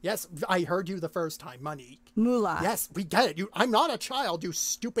 Cash. Yes, I heard you the first time, money. Moolah. Yes, we get it. I'm not a child, you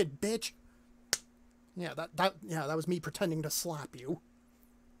stupid bitch. Yeah, that was me pretending to slap you.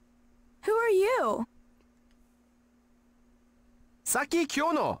 Who are you? Saki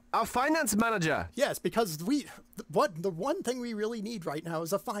Kyono, our finance manager. Yes, because the one thing we really need right now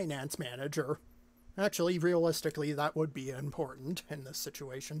is a finance manager. Actually, realistically, that would be important in this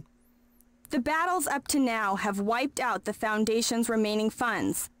situation. The battles up to now have wiped out the Foundation's remaining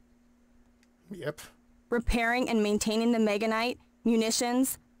funds. Yep. Repairing and maintaining the Mega Knight,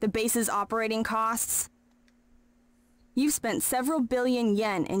 munitions, the base's operating costs. You've spent several billion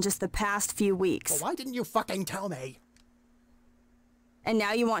yen in just the past few weeks. Well, why didn't you fucking tell me? And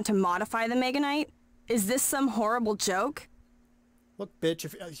now you want to modify the Mega Knight? Is this some horrible joke? Look, bitch,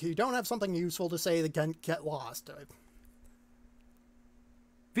 if you don't have something useful to say, then get lost.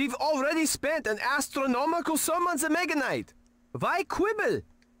 We've already spent an astronomical sum on the Mega Knight. Why quibble?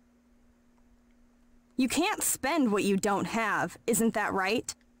 You can't spend what you don't have, isn't that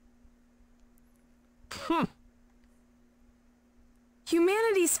right?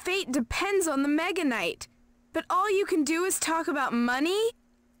 Humanity's fate depends on the Mega Knight. But all you can do is talk about money?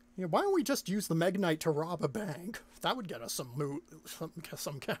 Yeah, why don't we just use the Mega Knight to rob a bank? That would get us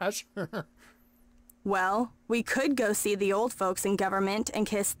some cash. Well, we could go see the old folks in government and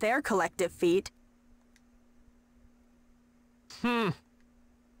kiss their collective feet. Having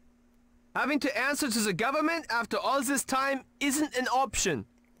to answer to the government after all this time isn't an option.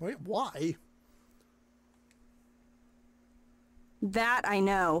 Wait, why? That I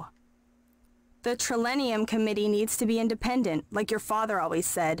know. The Trilenium Committee needs to be independent, like your father always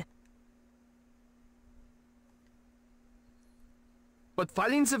said. But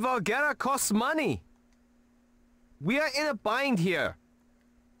fighting the Volgera costs money. We are in a bind here.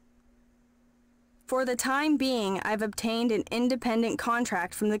 For the time being, I've obtained an independent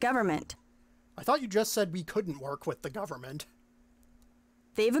contract from the government. I thought you just said we couldn't work with the government.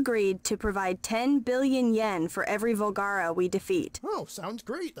 They've agreed to provide 10 billion yen for every Volgara we defeat. Oh, sounds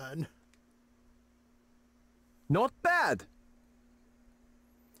great then. Not bad.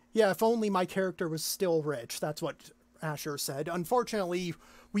 Yeah, if only my character was still rich. That's what Asher said. Unfortunately,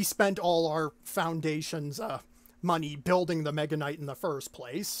 we spent all our Foundation's money building the Mega Knight in the first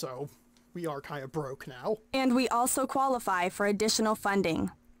place, so we are kind of broke now. And we also qualify for additional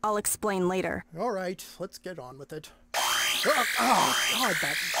funding. I'll explain later. All right, let's get on with it. Oh, God,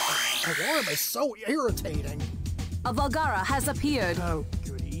 that alarm is so irritating. A Volgara has appeared. Oh,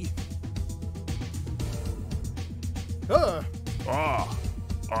 goody.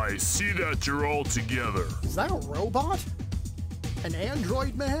 I see that you're all together. Is that a robot? An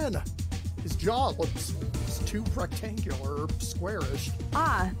android man? His jaw looks too rectangular or squarish.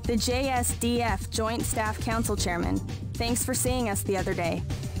 Ah, the JSDF Joint Staff Council Chairman. Thanks for seeing us the other day.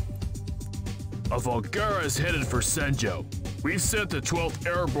 A Volgara is headed for Senjo. We've sent the 12th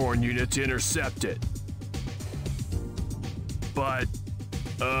Airborne Unit to intercept it. But,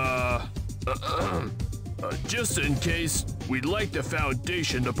 just in case, we'd like the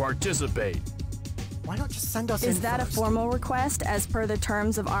Foundation to participate. Why not just send us in Is that first? a formal request as per the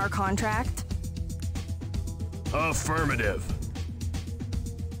terms of our contract? Affirmative.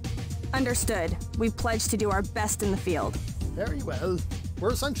 Understood. We pledge to do our best in the field. Very well.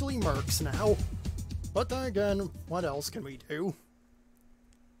 We're essentially mercs now. But then again, what else can we do?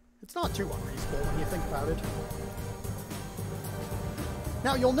 It's not too unreasonable when you think about it.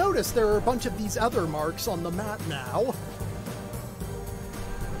 Now you'll notice there are a bunch of these other marks on the map now.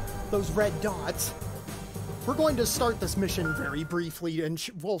 Those red dots. We're going to start this mission very briefly and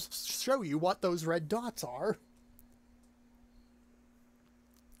we'll show you what those red dots are.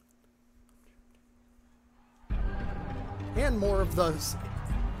 And more of those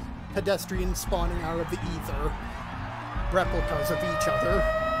pedestrians spawning out of the ether. replicas of each other.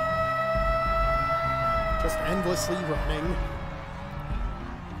 Just endlessly running.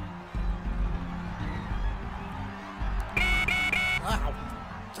 Wow.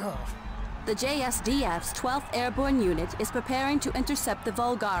 Ugh. The JSDF's 12th Airborne Unit is preparing to intercept the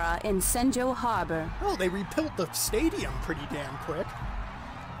Volgara in Senjo Harbor. Oh, they rebuilt the stadium pretty damn quick.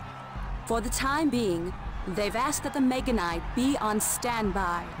 For the time being, they've asked that the Meganite be on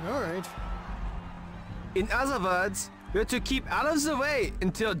standby. Alright. In other words, we're to keep out of the way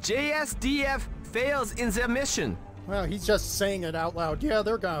until JSDF fails in their mission. Well, he's just saying it out loud. Yeah,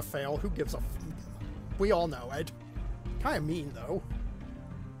 they're gonna fail. Who gives a f... We all know it. Kinda mean, though.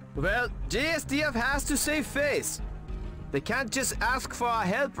 Well, JSDF has to save face. They can't just ask for our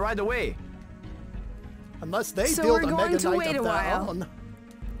help right away. Unless they So build we're a going to Meganite wait of a their while. own.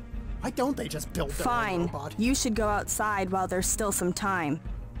 Why don't they just build their own Fine. robot? You should go outside while there's still some time.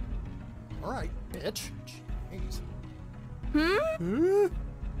 Alright, bitch. Jeez.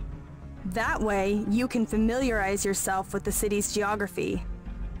 That way, you can familiarize yourself with the city's geography.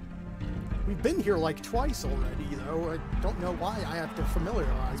 We've been here like twice already, though. I don't know why I have to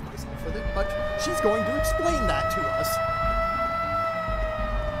familiarize myself with it, but she's going to explain that to us.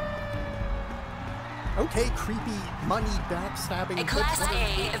 Okay, creepy, money backstabbing. A Class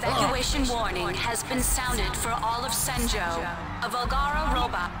A evacuation warning has been sounded for all of Senjo. A Volgara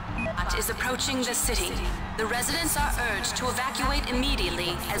robot is approaching the city. The residents are urged to evacuate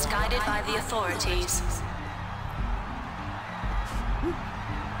immediately as guided by the authorities.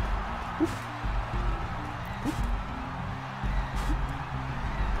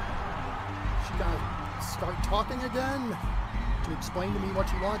 She gotta start talking again to explain to me what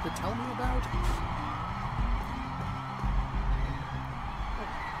she wanted to tell me about.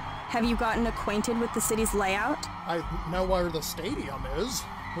 Have you gotten acquainted with the city's layout? I know where the stadium is.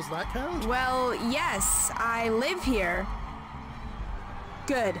 Does that count? Well, yes, I live here.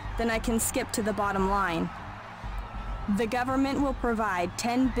 Good, then I can skip to the bottom line. The government will provide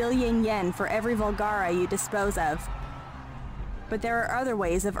 10 billion yen for every Volgara you dispose of. But there are other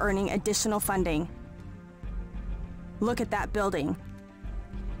ways of earning additional funding. Look at that building.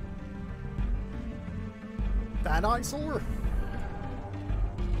 That eyesore?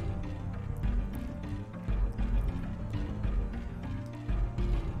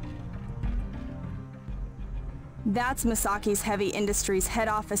 That's Masaki's Heavy Industries head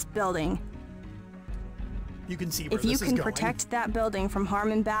office building. You can see where If you this is can going. protect that building from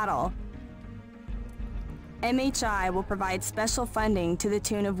harm in battle, MHI will provide special funding to the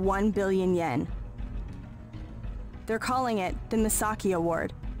tune of 1 billion yen. They're calling it the Masaki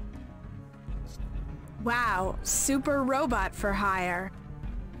Award. Wow, super robot for hire.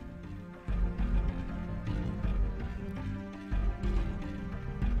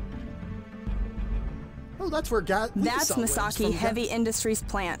 Oh, that's where Lisa That's lives Masaki from Heavy Industries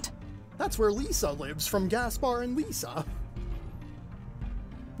plant. That's where Lisa lives from Gaspar and Lisa.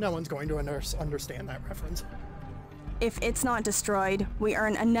 No one's going to understand that reference. If it's not destroyed, we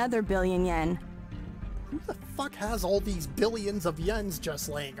earn another billion yen. Who the fuck has all these billions of yens just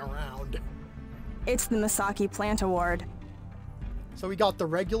laying around? It's the Masaki Plant Award. So we got the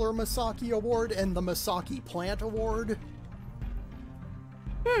regular Masaki Award and the Masaki Plant Award?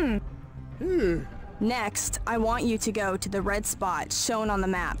 Next, I want you to go to the red spot shown on the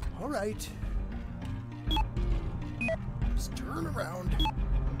map. Alright. Just turn around.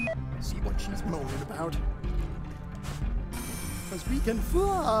 See what she's moaning about. Because we can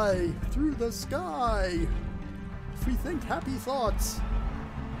fly through the sky if we think happy thoughts.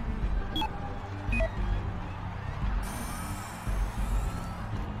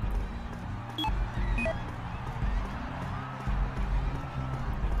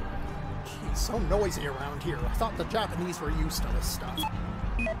 It's so noisy around here. I thought the Japanese were used to this stuff.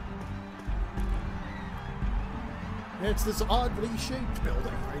 It's this oddly shaped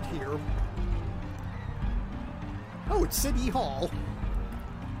building right here. Oh, it's City Hall.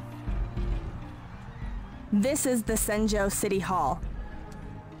 This is the Senjo City Hall.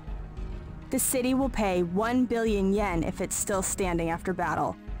 The city will pay 1 billion yen if it's still standing after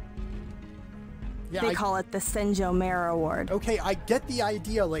battle. Yeah, They call it the Senjo Mayor Award. Okay, I get the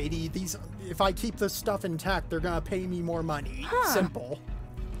idea, lady. If I keep this stuff intact, they're gonna pay me more money. Simple.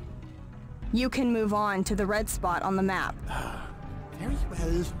 You can move on to the red spot on the map. Very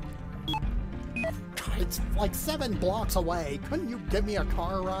well. It's like 7 blocks away. Couldn't you give me a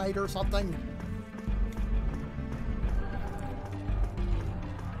car ride or something?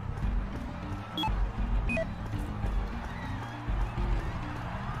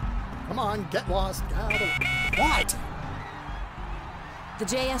 Come on, get lost. Get out of the... What? The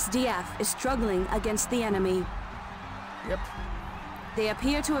JSDF is struggling against the enemy. Yep. They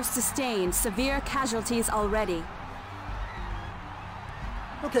appear to have sustained severe casualties already.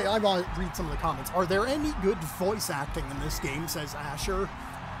 Okay, I want to read some of the comments. Are there any good voice acting in this game, says Asher.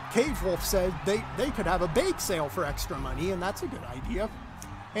 Cave Wolf said they could have a bake sale for extra money, and that's a good idea.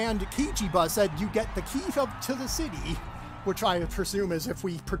 And Kijiba said you get the key to the city, which I presume is if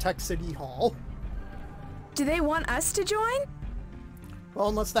we protect City Hall. Do they want us to join? Well,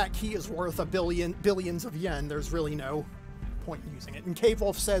 unless that key is worth billions of yen, there's really no point in using it. And Cave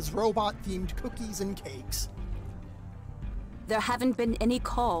Wolf says robot-themed cookies and cakes. There haven't been any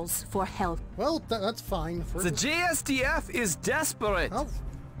calls for help. Well, that's fine. The JSDF is desperate. Oh,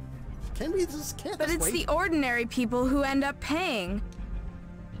 can't this But it's wait? the ordinary people who end up paying.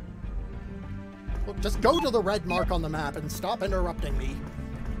 Well, just go to the red mark on the map and stop interrupting me.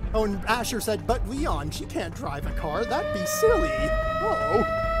 Oh, and Asher said, but Leon, she can't drive a car. That'd be silly. Oh.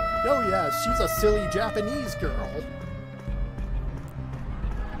 Oh, yes, she's a silly Japanese girl.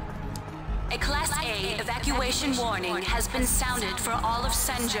 A Class A evacuation warning has been sounded for all of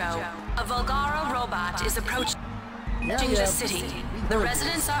Senjo. A Volgara robot is approaching the city. The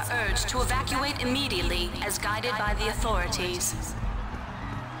residents are urged to evacuate immediately as guided by the authorities.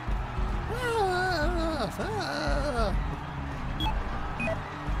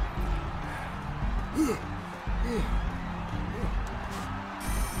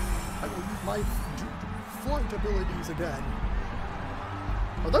 I will use my flight abilities again.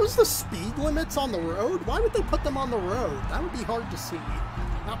 Are those the speed limits on the road? Why would they put them on the road? That would be hard to see.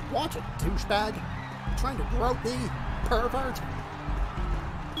 Now, watch it, douchebag. You're trying to grope me, pervert.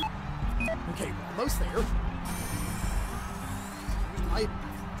 Okay, we're almost there. I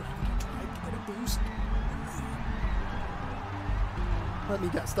tried to get a boost. Let me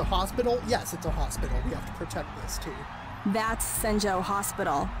guess, the hospital? Yes, it's a hospital. We have to protect this, too. That's Senjo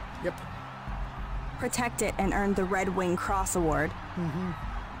Hospital. Yep. Protect it and earn the Red Wing Cross Award. Mm-hmm.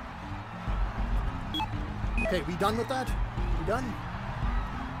 Okay, we done with that? We done?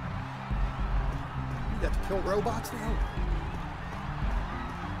 We got to kill robots now?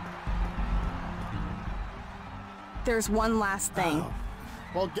 There's one last thing. Oh.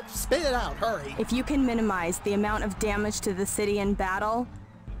 Well, spit it out, hurry. If you can minimize the amount of damage to the city in battle,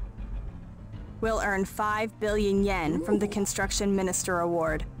 we'll earn 5 billion yen from the Construction Minister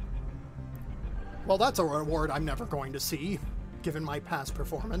Award. Well, that's a reward I'm never going to see, given my past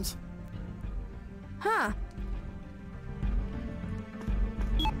performance. Huh.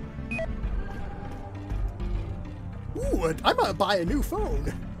 Ooh, I'm gonna buy a new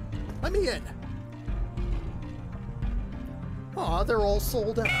phone. Let me in. Aw, they're all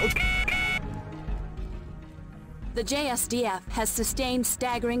sold out. The JSDF has sustained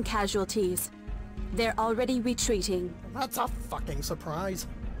staggering casualties. They're already retreating. That's a fucking surprise.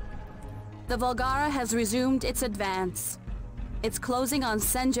 The Volgara has resumed its advance. It's closing on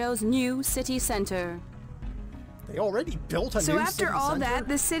Senjo's new city center. They already built a new city center? So after all that,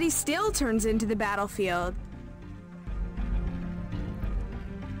 the city still turns into the battlefield.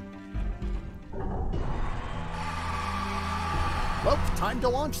 Well, time to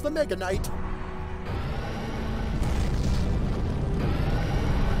launch the Mega Knight.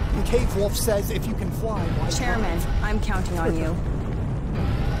 And Cave Wolf says if you can fly, why Chairman, drive? I'm counting on you.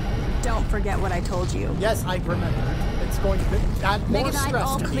 Don't forget what I told you. Yes, I remembered. It's going to add more Mega Knight stress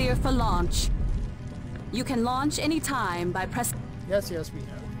all to me. clear for launch. You can launch anytime by pressing... Yes, yes, we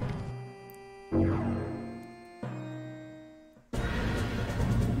know.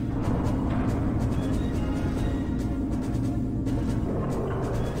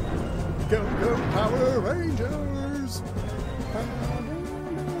 Go, go, Power Rangers!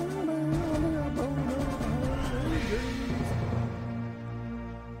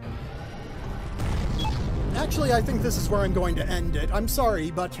 Actually, I think this is where I'm going to end it. I'm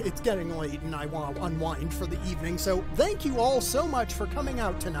sorry, but it's getting late and I want to unwind for the evening, so thank you all so much for coming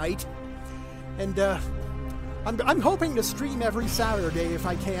out tonight. And, I'm hoping to stream every Saturday if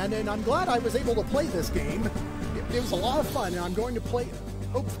I can, and I'm glad I was able to play this game. It was a lot of fun, and I'm going to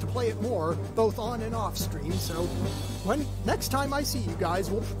hope to play it more, both on and off stream, so next time I see you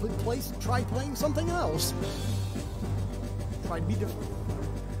guys, we'll try playing something else.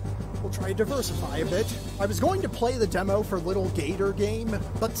 We'll try to diversify a bit. I was going to play the demo for Little Gator Game,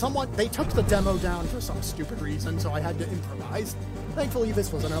 but they took the demo down for some stupid reason, so I had to improvise. Thankfully,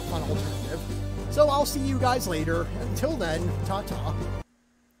 this was a fun alternative. So I'll see you guys later. Until then, ta-ta.